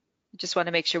slide? Just want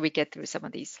to make sure we get through some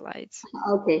of these slides.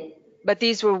 Okay. But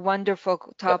these were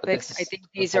wonderful topics. I think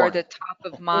these are the top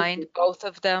of mind, both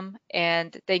of them.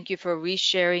 And thank you for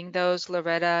resharing those,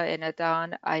 Loretta and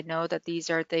Adan. I know that these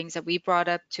are things that we brought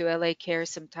up to LA Care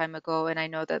some time ago, and I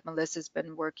know that Melissa's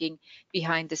been working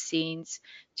behind the scenes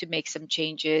to make some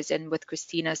changes. And with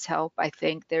Christina's help, I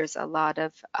think there's a lot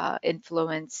of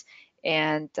influence,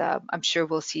 and I'm sure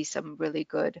we'll see some really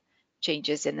good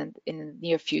changes in the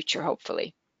near future,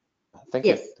 hopefully. Thank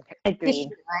you. Agreed.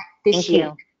 This year.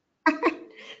 You.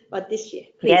 But this year,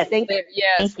 please. Yes. Thank you.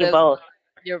 Yes, Thank you both.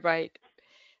 You're right.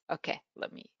 Okay,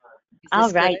 let me. All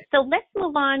right, so let's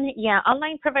move on. Yeah,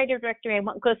 online provider directory, I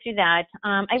won't go through that.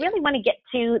 I really want to get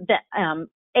to the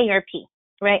ARP.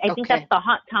 right? I think that's the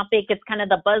hot topic. It's kind of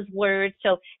the buzzword.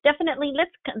 So definitely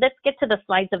let's get to the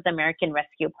slides of the American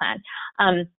Rescue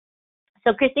Plan.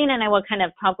 So Christina and I will kind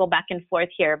of toggle back and forth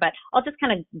here, but I'll just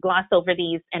kind of gloss over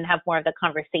these and have more of the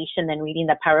conversation than reading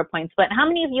the PowerPoints. But how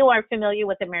many of you are familiar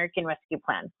with American Rescue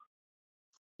Plan?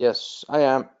 Yes, I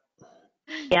am.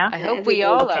 Yeah? I hope we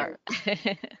all are.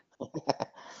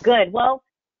 Good. Well,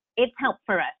 it's help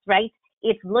for us, right?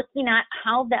 It's looking at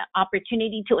how the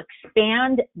opportunity to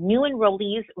expand new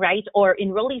enrollees, right, or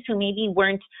enrollees who maybe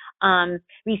weren't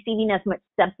receiving as much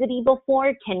subsidy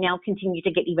before can now continue to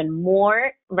get even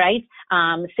more, right,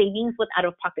 savings with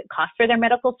out-of-pocket costs for their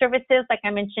medical services, like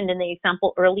I mentioned in the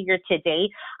example earlier today.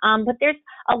 But there's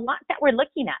a lot that we're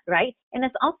looking at, right? And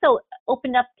it's also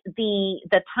opened up the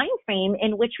time frame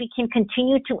in which we can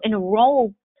continue to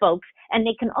enroll folks, and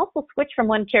they can also switch from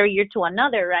one carrier to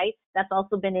another, right? That's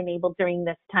also been enabled during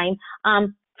this time,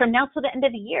 from now to the end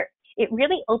of the year. It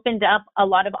really opened up a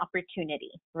lot of opportunity,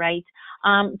 right?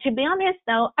 To be honest,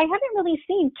 though, I haven't really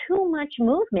seen too much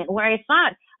movement where I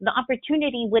thought the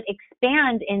opportunity would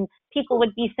expand and people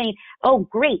would be saying, oh,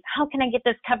 great, how can I get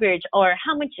this coverage? Or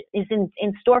how much is in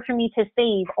store for me to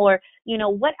save? Or, you know,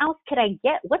 what else could I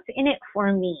get? What's in it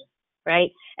for me?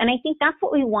 Right? And I think that's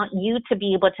what we want you to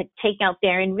be able to take out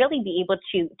there and really be able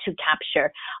to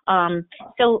capture.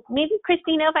 So maybe,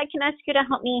 Christina, if I can ask you to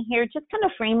help me here, just kind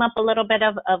of frame up a little bit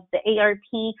of the ARP,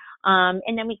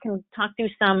 and then we can talk through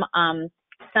some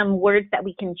words that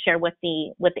we can share with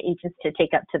the agents to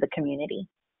take up to the community.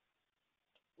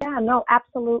 Yeah, no,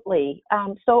 absolutely.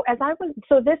 So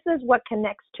this is what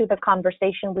connects to the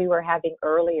conversation we were having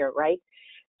earlier, right?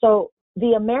 So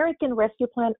the American Rescue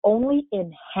Plan only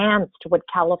enhanced what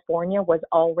California was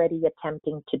already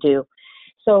attempting to do.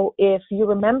 So if you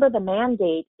remember the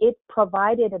mandate, it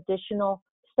provided additional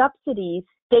subsidies,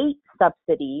 state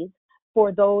subsidies,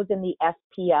 for those in the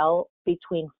FPL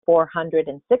between 400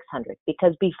 and 600,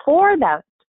 because before that,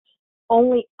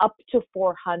 only up to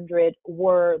 400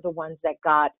 were the ones that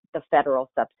got the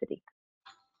federal subsidy.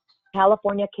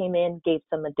 California came in, gave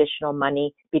some additional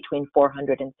money between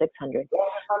 400 and 600.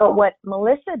 But what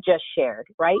Melissa just shared,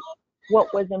 right?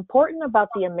 What was important about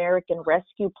the American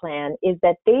Rescue Plan is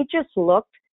that they just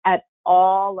looked at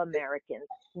all Americans,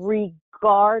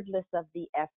 regardless of the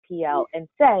FPL, and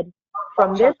said,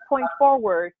 from this point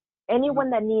forward, anyone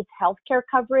that needs healthcare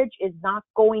coverage is not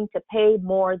going to pay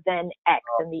more than X,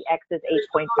 and the X is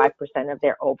 8.5% of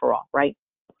their overall, right?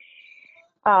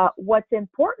 What's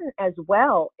important as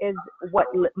well is what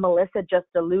Melissa just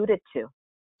alluded to.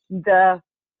 The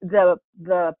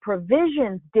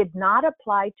provisions did not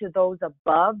apply to those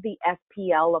above the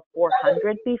FPL of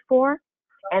 400 before,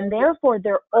 and therefore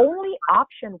their only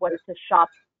option was to shop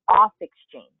off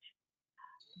exchange.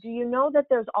 Do you know that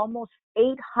there's almost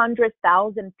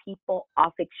 800,000 people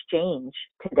off exchange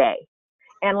today?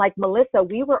 And like Melissa,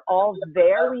 we were all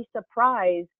very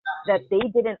surprised that they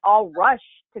didn't all rush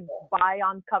to buy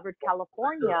on Covered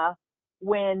California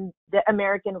when the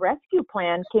American Rescue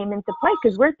Plan came into play,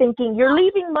 because we're thinking you're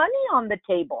leaving money on the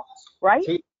table, right?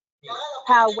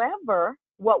 However,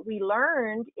 what we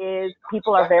learned is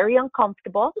people are very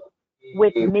uncomfortable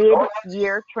with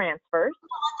mid-year transfers.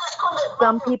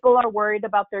 Some people are worried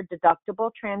about their deductible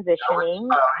transitioning.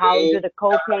 How do the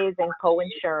co-pays and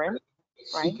co-insurance,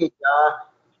 right?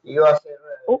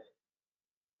 Oh,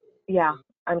 yeah,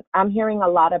 I'm hearing a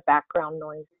lot of background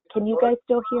noise. Can you guys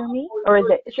still hear me? Or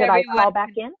should I call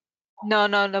back in?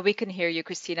 No, we can hear you,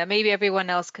 Christina. Maybe everyone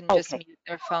else can just mute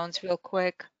their phones real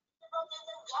quick.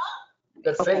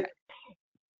 Okay,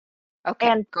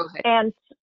 go ahead.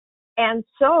 And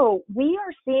so we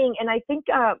are seeing, and I think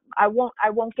I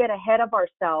won't get ahead of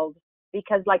ourselves,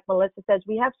 because like Melissa says,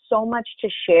 we have so much to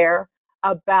share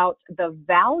about the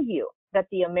value that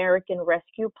the American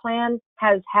Rescue Plan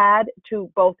has had to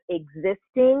both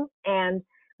existing and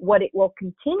what it will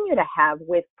continue to have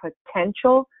with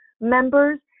potential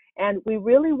members. And we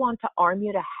really want to arm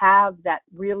you to have that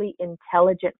really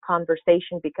intelligent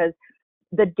conversation, because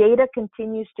the data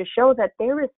continues to show that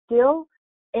there is still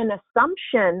an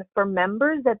assumption for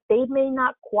members that they may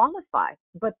not qualify.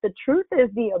 But the truth is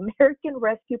the American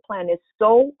Rescue Plan is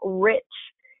so rich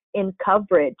in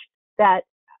coverage that,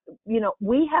 you know,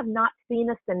 we have not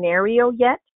seen a scenario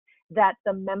yet that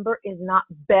the member is not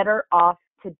better off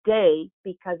today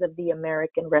because of the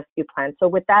American Rescue Plan. So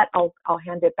with that, I'll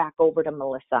hand it back over to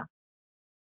Melissa.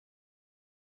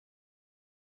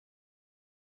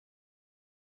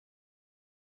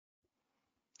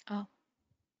 Oh,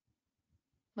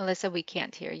 Melissa, we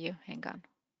can't hear you. Hang on.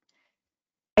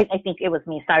 I think it was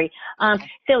me, sorry.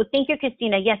 So thank you,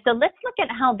 Christina. Yes, so let's look at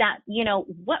how that,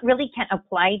 what really can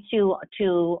apply to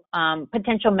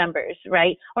potential members,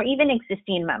 right? Or even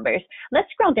existing members.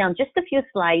 Let's scroll down just a few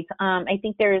slides. I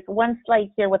think there's one slide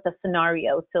here with a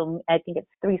scenario. So I think it's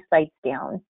 3 slides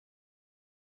down.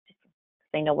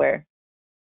 I know we're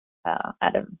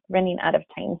running out of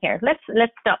time here. Let's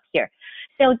stop here.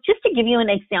 So just to give you an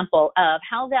example of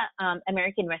how the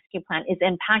American Rescue Plan is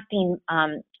impacting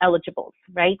eligibles,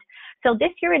 right? So this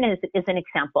here is an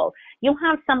example. You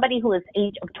have somebody who is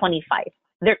age of 25.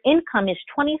 Their income is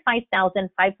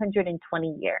 $25,520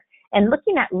 a year. And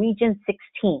looking at Region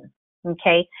 16,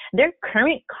 okay, their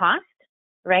current cost,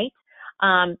 right,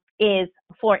 is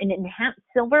for an enhanced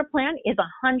silver plan is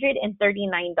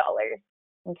 $139.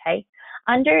 Okay.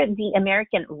 Under the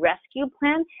American Rescue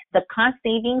Plan, the cost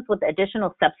savings with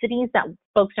additional subsidies that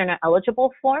folks are not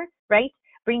eligible for, right,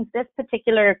 brings this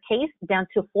particular case down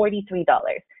to $43.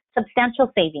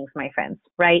 Substantial savings, my friends,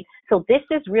 right? So this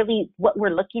is really what we're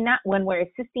looking at when we're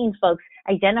assisting folks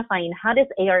identifying how does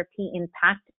ARP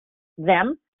impact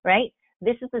them, right?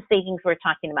 This is the savings we're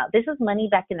talking about. This is money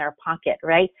back in our pocket,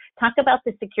 right? Talk about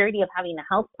the security of having a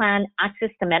health plan, access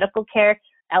to medical care,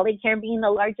 LA Care being the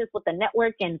largest with the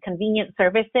network and convenient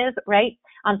services, right?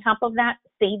 On top of that,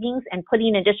 savings and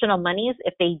putting additional monies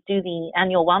if they do the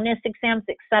annual wellness exams,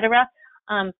 et cetera.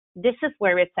 This is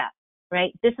where it's at,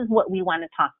 right? This is what we want to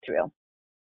talk through.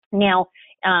 Now,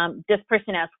 this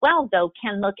person as well, though,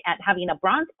 can look at having a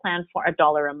bronze plan for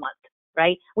 $1 a month,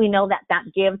 right? We know that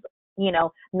that gives,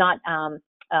 not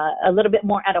a little bit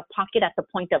more out of pocket at the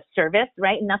point of service,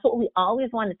 right? And that's what we always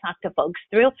want to talk to folks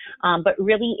through. But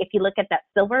really, if you look at that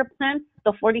silver plan,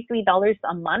 the $43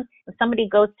 a month, if somebody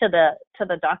goes to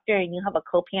the doctor and you have a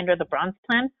copay under the bronze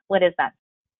plan, what is that?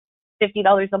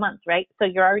 $50 a month, right? So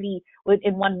you're already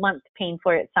in 1 month paying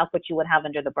for itself what you would have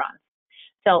under the bronze.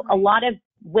 So a lot of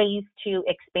ways to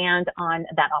expand on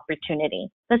that opportunity.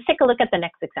 Let's take a look at the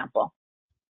next example.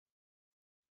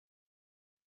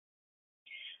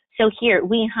 So here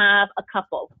we have a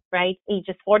couple, right?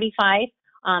 Ages 45,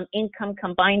 income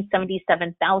combined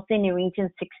 77,000 in Region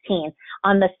 16.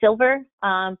 On the silver,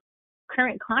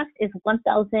 current cost is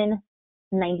 $1,096.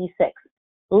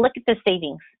 Look at the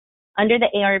savings. Under the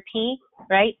ARP,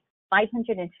 right,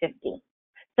 $550.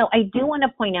 So I do want to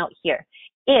point out here,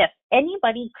 if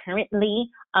anybody currently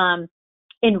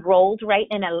enrolled, right,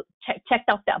 and checked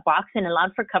off that box and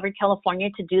allowed for Covered California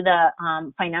to do the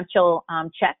financial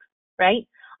checks, right,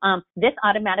 this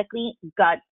automatically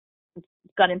got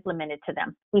implemented to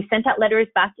them. We sent out letters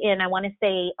back in, I want to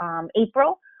say,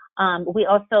 April.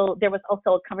 There was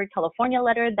also a Covered California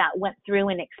letter that went through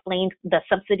and explained the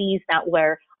subsidies that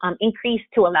were increased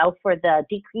to allow for the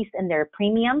decrease in their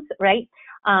premiums, right?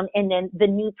 And then the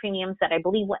new premiums that I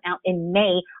believe went out in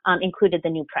May included the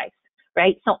new price,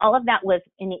 right? So all of that was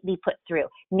innately put through.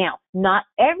 Now, not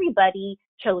everybody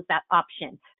chose that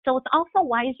option. So it's also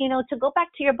wise, to go back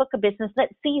to your book of business.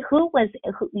 Let's see who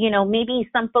maybe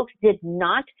some folks did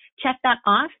not check that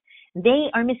off. They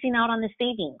are missing out on the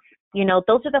savings.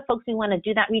 Those are the folks we want to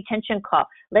do that retention call.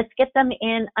 Let's get them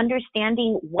in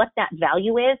understanding what that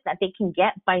value is that they can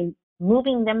get by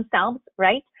moving themselves,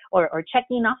 right? Or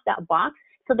checking off that box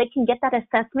so they can get that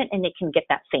assessment and they can get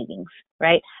that savings,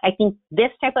 right? I think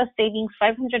this type of savings,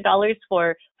 $500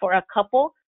 for a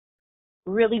couple,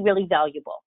 really, really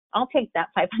valuable. I'll take that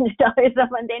 $500 a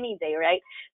month any day, right?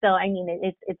 So, I mean,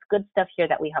 it's good stuff here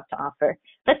that we have to offer.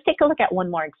 Let's take a look at one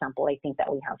more example I think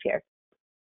that we have here.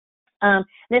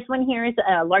 This one here is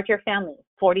a larger family,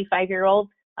 45-year-old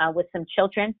with some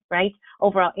children, right?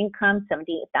 Overall income,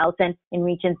 $78,000 in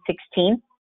Region 16.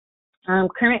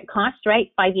 Current cost,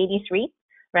 right? $583,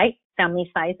 right?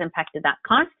 Family size impacted that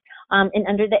cost. And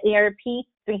under the ARP,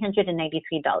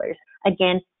 $393.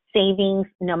 Again, savings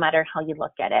no matter how you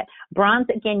look at it. Bronze,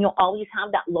 again, you'll always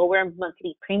have that lower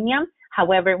monthly premium.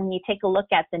 However, when you take a look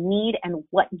at the need and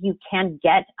what you can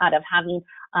get out of having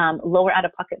lower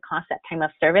out-of-pocket costs at time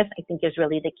of service, I think is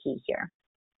really the key here.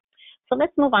 So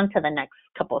let's move on to the next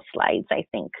couple of slides, I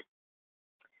think.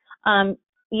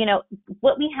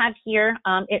 What we have here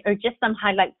are just some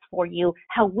highlights for you,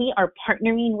 how we are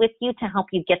partnering with you to help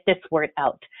you get this word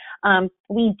out.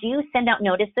 We do send out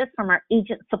notices from our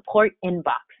agent support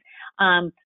inbox.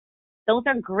 Those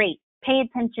are great. Pay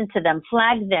attention to them,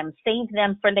 flag them, save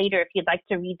them for later if you'd like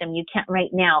to read them. You can't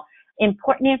right now.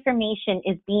 important information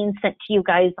is being sent to you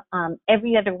guys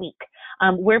every other week.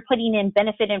 We're putting in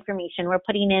benefit information. We're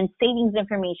putting in savings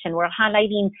information. We're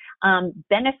highlighting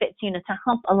benefits, to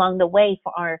help along the way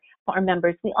for our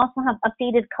members. We also have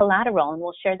updated collateral, and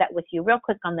we'll share that with you real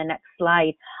quick on the next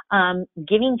slide.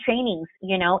 Giving trainings,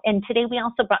 and today we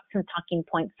also brought some talking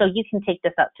points, so you can take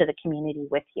this out to the community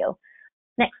with you.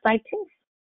 Next slide, please.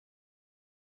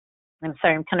 I'm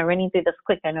sorry, I'm kind of running through this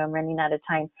quick. I know I'm running out of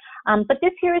time. But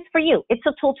this here is for you. It's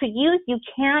a tool to use. You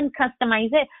can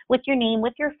customize it with your name,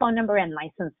 with your phone number and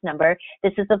license number.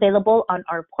 This is available on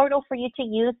our portal for you to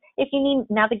use. If you need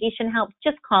navigation help,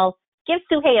 just give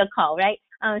Suhei a call, right?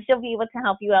 She'll be able to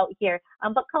help you out here.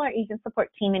 But call our agent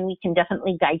support team and we can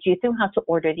definitely guide you through how to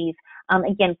order these.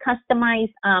 Again,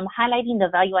 customize, highlighting the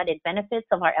value-added benefits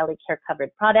of our LA Care covered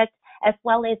product, as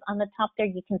well as on the top there,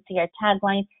 you can see our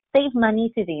tagline, save money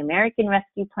through the American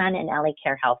Rescue Plan and LA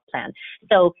Care Health Plan.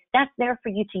 So that's there for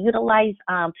you to utilize,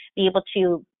 be able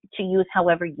to use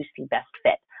however you see best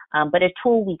fit. But a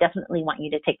tool we definitely want you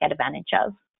to take advantage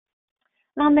of.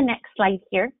 And on the next slide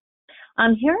here,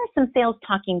 here are some sales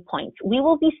talking points. We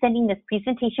will be sending this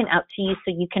presentation out to you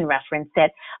so you can reference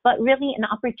it, but really an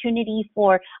opportunity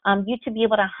for you to be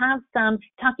able to have some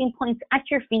talking points at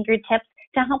your fingertips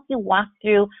to help you walk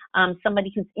through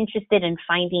somebody who's interested in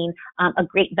finding a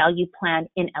great value plan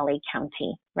in LA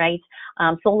County, right?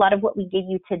 So a lot of what we gave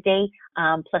you today,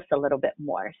 plus a little bit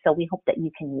more. So we hope that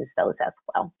you can use those as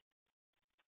well.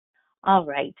 All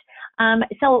right.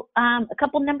 So a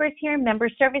couple numbers here. Member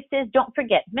services. Don't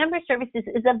forget, member services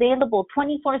is available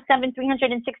 24/7,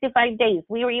 365 days.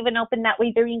 We were even open that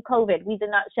way during COVID. We did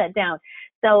not shut down.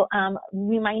 So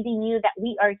reminding you that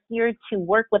we are here to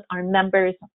work with our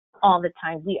members all the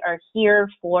time. We are here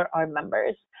for our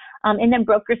members. And then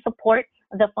broker support,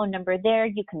 the phone number there.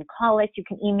 You can call us. You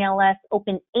can email us.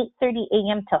 Open 8:30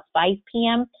 a.m. to 5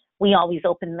 p.m. We always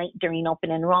open late during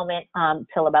open enrollment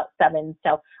till about 7.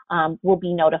 So we'll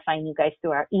be notifying you guys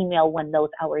through our email when those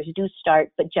hours do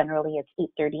start, but generally it's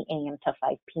 8:30 a.m. to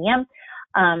 5 p.m.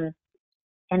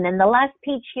 And then the last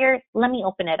page here, let me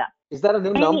open it up. Is that a new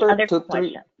Any number? other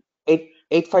questions?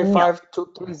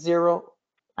 855-230?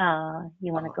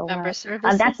 You want to go Member up?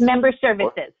 services? That's member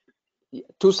services.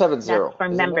 270. That's for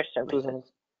member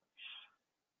services.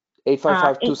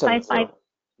 855-270.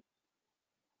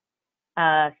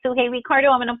 So hey, Ricardo,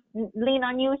 I'm going to lean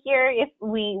on you here. If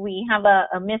we have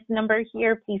a missed number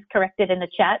here, please correct it in the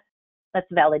chat. Let's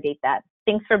validate that.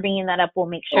 Thanks for bringing that up. We'll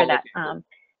make sure that.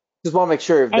 Just want to make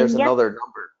sure if there's another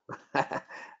number.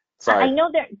 Sorry. I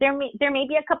know there may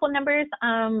be a couple numbers,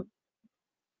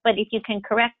 but if you can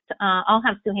correct, I'll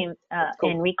have Suhei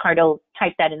and Ricardo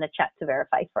type that in the chat to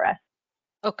verify for us.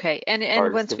 Okay, and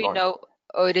once we know,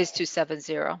 it is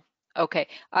 270. Okay,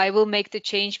 I will make the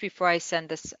change before I send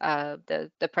this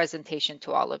the presentation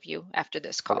to all of you after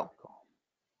this call.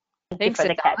 Thanks,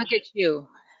 Adele. Look at you.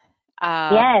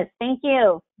 Yes, thank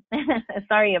you.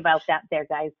 Sorry about that there,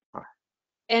 guys.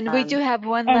 And we do have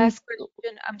one last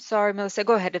question. I'm sorry, Melissa.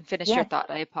 Go ahead and finish your thought.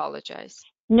 I apologize.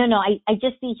 No, I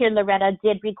just see here Loretta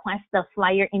did request the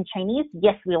flyer in Chinese.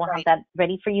 Yes, we will have that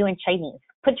ready for you in Chinese.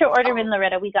 Put your order in,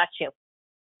 Loretta. We got you.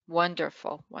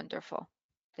 Wonderful, wonderful.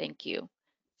 Thank you.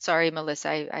 Sorry,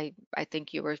 Melissa, I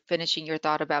think you were finishing your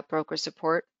thought about broker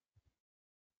support,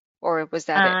 or was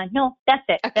that it? No, that's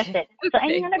it. Okay. That's it. So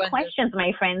any other questions,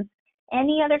 my friends?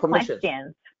 Any other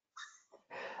questions?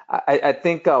 I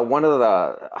think one of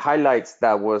the highlights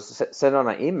that was sent on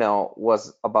an email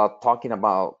was about talking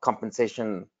about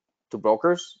compensation to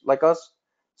brokers like us.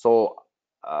 So,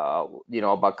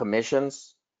 about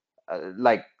commissions.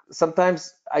 Like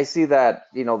sometimes I see that,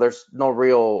 there's no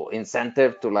real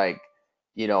incentive to like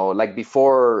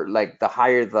before, like the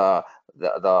higher the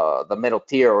middle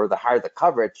tier or the higher the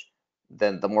coverage,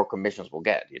 then the more commissions we'll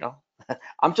get,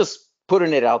 I'm just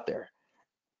putting it out there.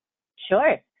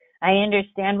 Sure. I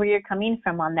understand where you're coming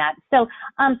from on that. So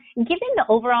given the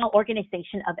overall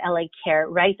organization of LA Care,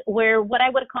 right, we're what I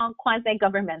would call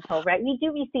quasi-governmental, right? We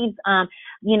do receive,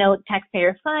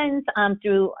 taxpayer funds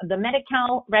through the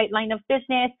Medi-Cal, right, line of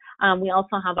business. We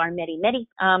also have our Medi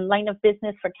line of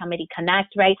business for CalMedi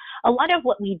Connect, right? A lot of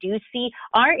what we do see,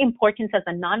 our importance as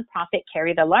a nonprofit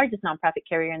carrier, the largest nonprofit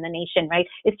carrier in the nation, right,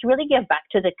 is to really give back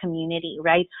to the community,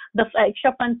 right? The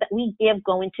extra funds that we give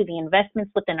go into the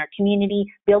investments within our community,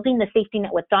 building the safety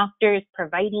net with doctors,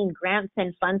 providing grants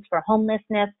and funds for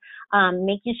homelessness,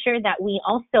 making sure that we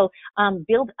also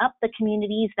build up the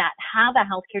communities that have a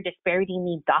healthcare disparity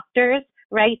need doctors,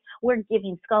 right? We're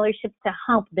giving scholarships to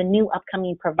help the new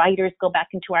upcoming providers go back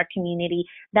into our community.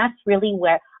 That's really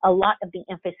where a lot of the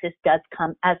emphasis does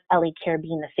come as LA Care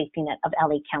being the safety net of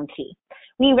LA County.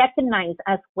 We recognize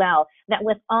as well that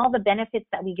with all the benefits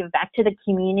that we give back to the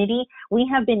community, we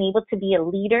have been able to be a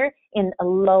leader in a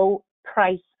low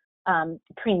price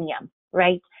premium,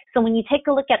 right? So when you take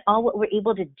a look at all what we're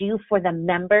able to do for the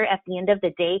member at the end of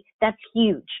the day, that's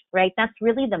huge, right? That's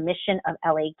really the mission of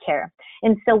LA Care.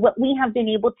 And so what we have been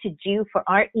able to do for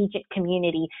our agent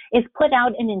community is put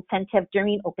out an incentive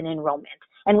during open enrollment.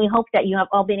 And we hope that you have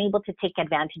all been able to take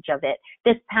advantage of it.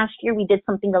 This past year, we did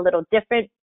something a little different.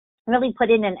 Really put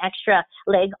in an extra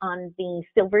leg on the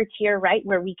silver tier, right,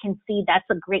 where we can see that's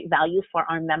a great value for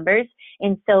our members.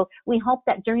 And so we hope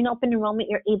that during open enrollment,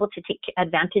 you're able to take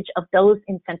advantage of those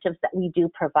incentives that we do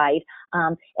provide.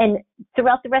 And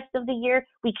throughout the rest of the year,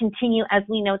 we continue, as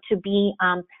we know, to be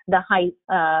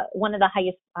one of the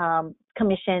highest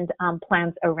commissioned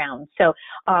plans around. So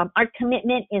our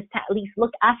commitment is to at least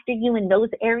look after you in those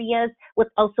areas with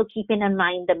also keeping in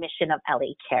mind the mission of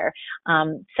LA Care.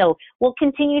 So we'll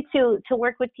continue to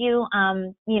work with you,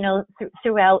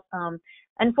 throughout.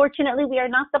 Unfortunately, we are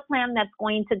not the plan that's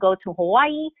going to go to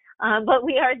Hawaii, but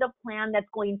we are the plan that's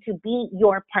going to be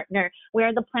your partner. We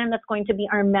are the plan that's going to be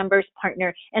our members'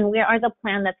 partner, and we are the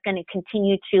plan that's going to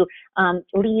continue to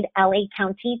lead LA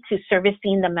County to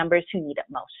servicing the members who need it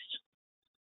most.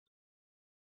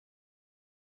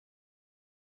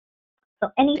 So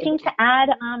anything to add,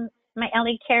 my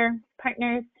LA Care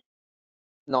partners?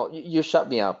 No, you shut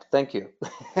me up. Thank you.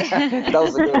 That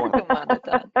was a good one. Come on,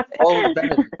 Adon. All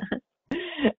benefits.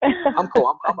 I'm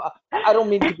cool. I don't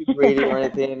mean to be greedy or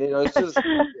anything. It's just,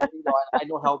 I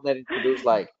know how that introduce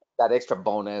like that extra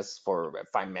bonus for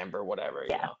if I'm member, whatever,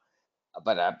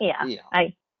 But I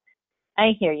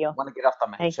hear you. Want to get off the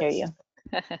I hear chest. you.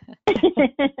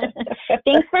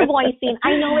 Thanks for voicing.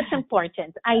 I know it's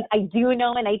important. I do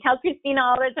know, and I tell Christina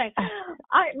all the time,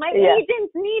 my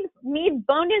agents need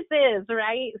bonuses,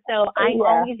 right? So I'm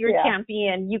always your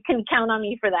champion. You can count on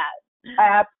me for that.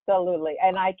 Absolutely.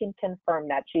 And I can confirm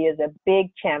that she is a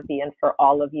big champion for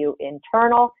all of you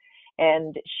internal.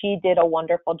 And she did a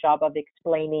wonderful job of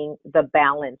explaining the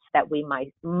balance that we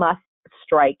must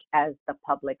strike as the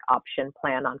public option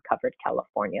plan on Covered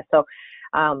California. So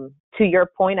to your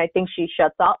point, I think she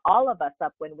shuts all of us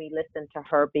up when we listen to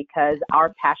her because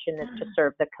our passion is to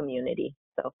serve the community.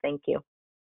 So thank you.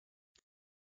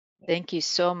 Thank you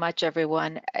so much,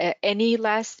 everyone. Any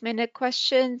last minute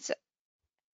questions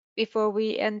before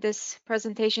we end this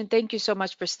presentation? Thank you so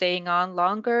much for staying on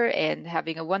longer and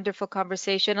having a wonderful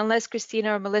conversation. Unless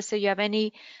Christina or Melissa, you have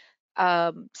any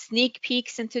sneak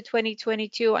peeks into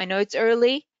 2022? I know it's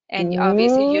early and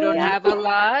obviously you don't have a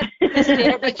lot to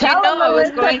share, but I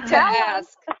was going to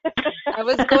ask. I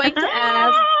was going to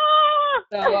ask.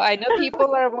 So I know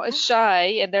people are shy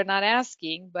and they're not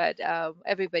asking, but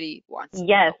everybody wants to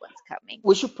know what's coming.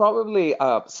 We should probably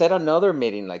set another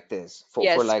meeting like this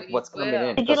for like what's coming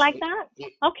in. Did you like that?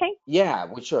 Okay. Yeah,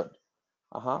 we should.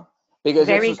 Because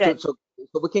very good. So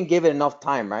we can give it enough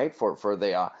time, right, for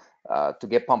the to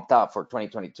get pumped up for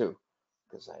 2022.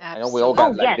 Because I know we all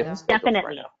got like different schedules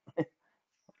definitely. Right now.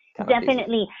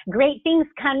 Definitely. Great things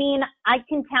coming. I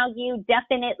can tell you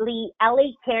definitely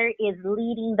LA Care is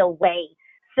leading the way.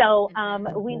 So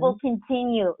we will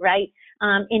continue, right,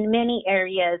 in many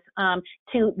areas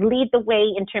to lead the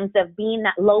way in terms of being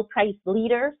that low price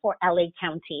leader for LA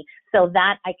County. So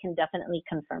that I can definitely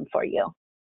confirm for you.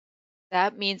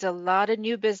 That means a lot of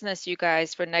new business, you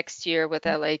guys, for next year with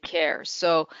LA Care.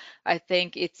 So I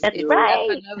think it's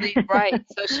definitely right.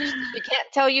 So she can't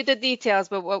tell you the details,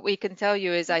 but what we can tell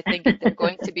you is I think they're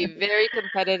going to be very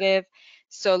competitive.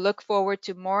 So look forward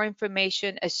to more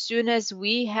information. As soon as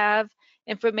we have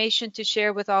information to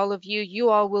share with all of you, you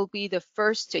all will be the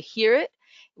first to hear it.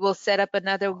 We'll set up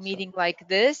another meeting like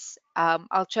this.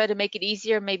 I'll try to make it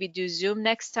easier, maybe do Zoom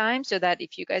next time so that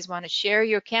if you guys want to share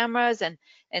your cameras and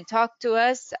talk to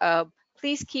us,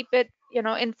 please keep it,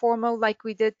 informal like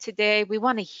we did today. We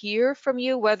want to hear from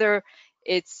you, whether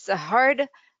it's a hard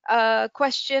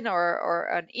question or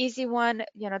an easy one.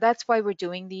 That's why we're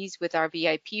doing these with our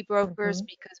VIP brokers,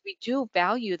 because we do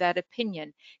value that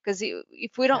opinion. Because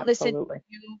if we don't listen to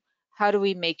you, how do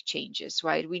we make changes,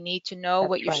 right? We need to know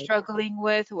what you're struggling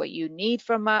with, what you need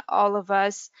from all of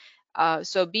us.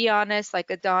 So be honest, like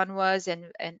Adon was,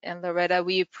 and Loretta,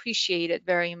 we appreciate it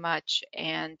very much,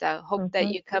 and hope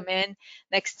that you come in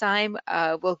next time.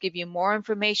 We'll give you more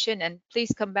information, and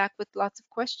please come back with lots of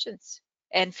questions.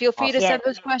 And feel free to Awesome. send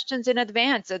those questions in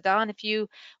advance. Don, if you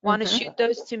want to shoot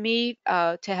those to me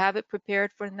to have it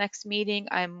prepared for the next meeting,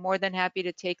 I'm more than happy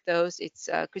to take those. It's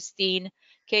Christine,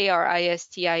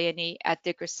 Kristine, at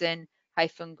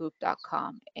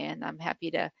Dickerson-group.com. And I'm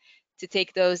happy to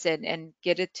take those and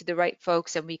get it to the right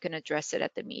folks, and we can address it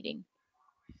at the meeting.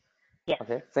 Yes.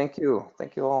 Okay, thank you.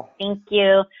 Thank you all. Thank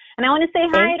you. And I want to say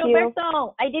hi, Thank you.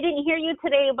 Roberto. I didn't hear you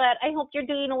today, but I hope you're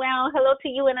doing well. Hello to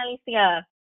you and Alicia.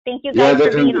 Thank you Yeah, guys for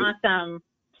being definitely. awesome.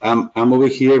 I'm over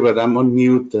here, but I'm on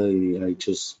mute. I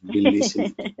just been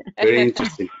listening. Very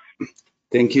interesting.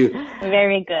 Thank you.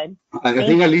 Very good. I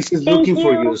think Alicia is Thank looking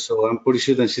for you. you, so I'm pretty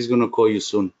sure that she's gonna call you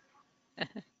soon.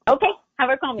 Okay, have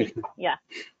her call me. Yeah.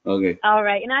 Okay. All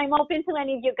right, and I'm open to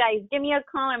any of you guys. Give me a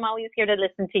call. I'm always here to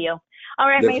listen to you. All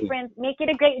right, Definitely. my friends, make it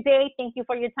a great day. Thank you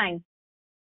for your time.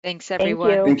 Thanks, Thank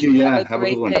everyone. you. Thank you. Yeah. Have a Have a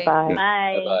good great one. day. Bye. Yeah.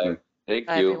 Bye. Bye-bye. Thank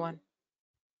Bye, you. everyone.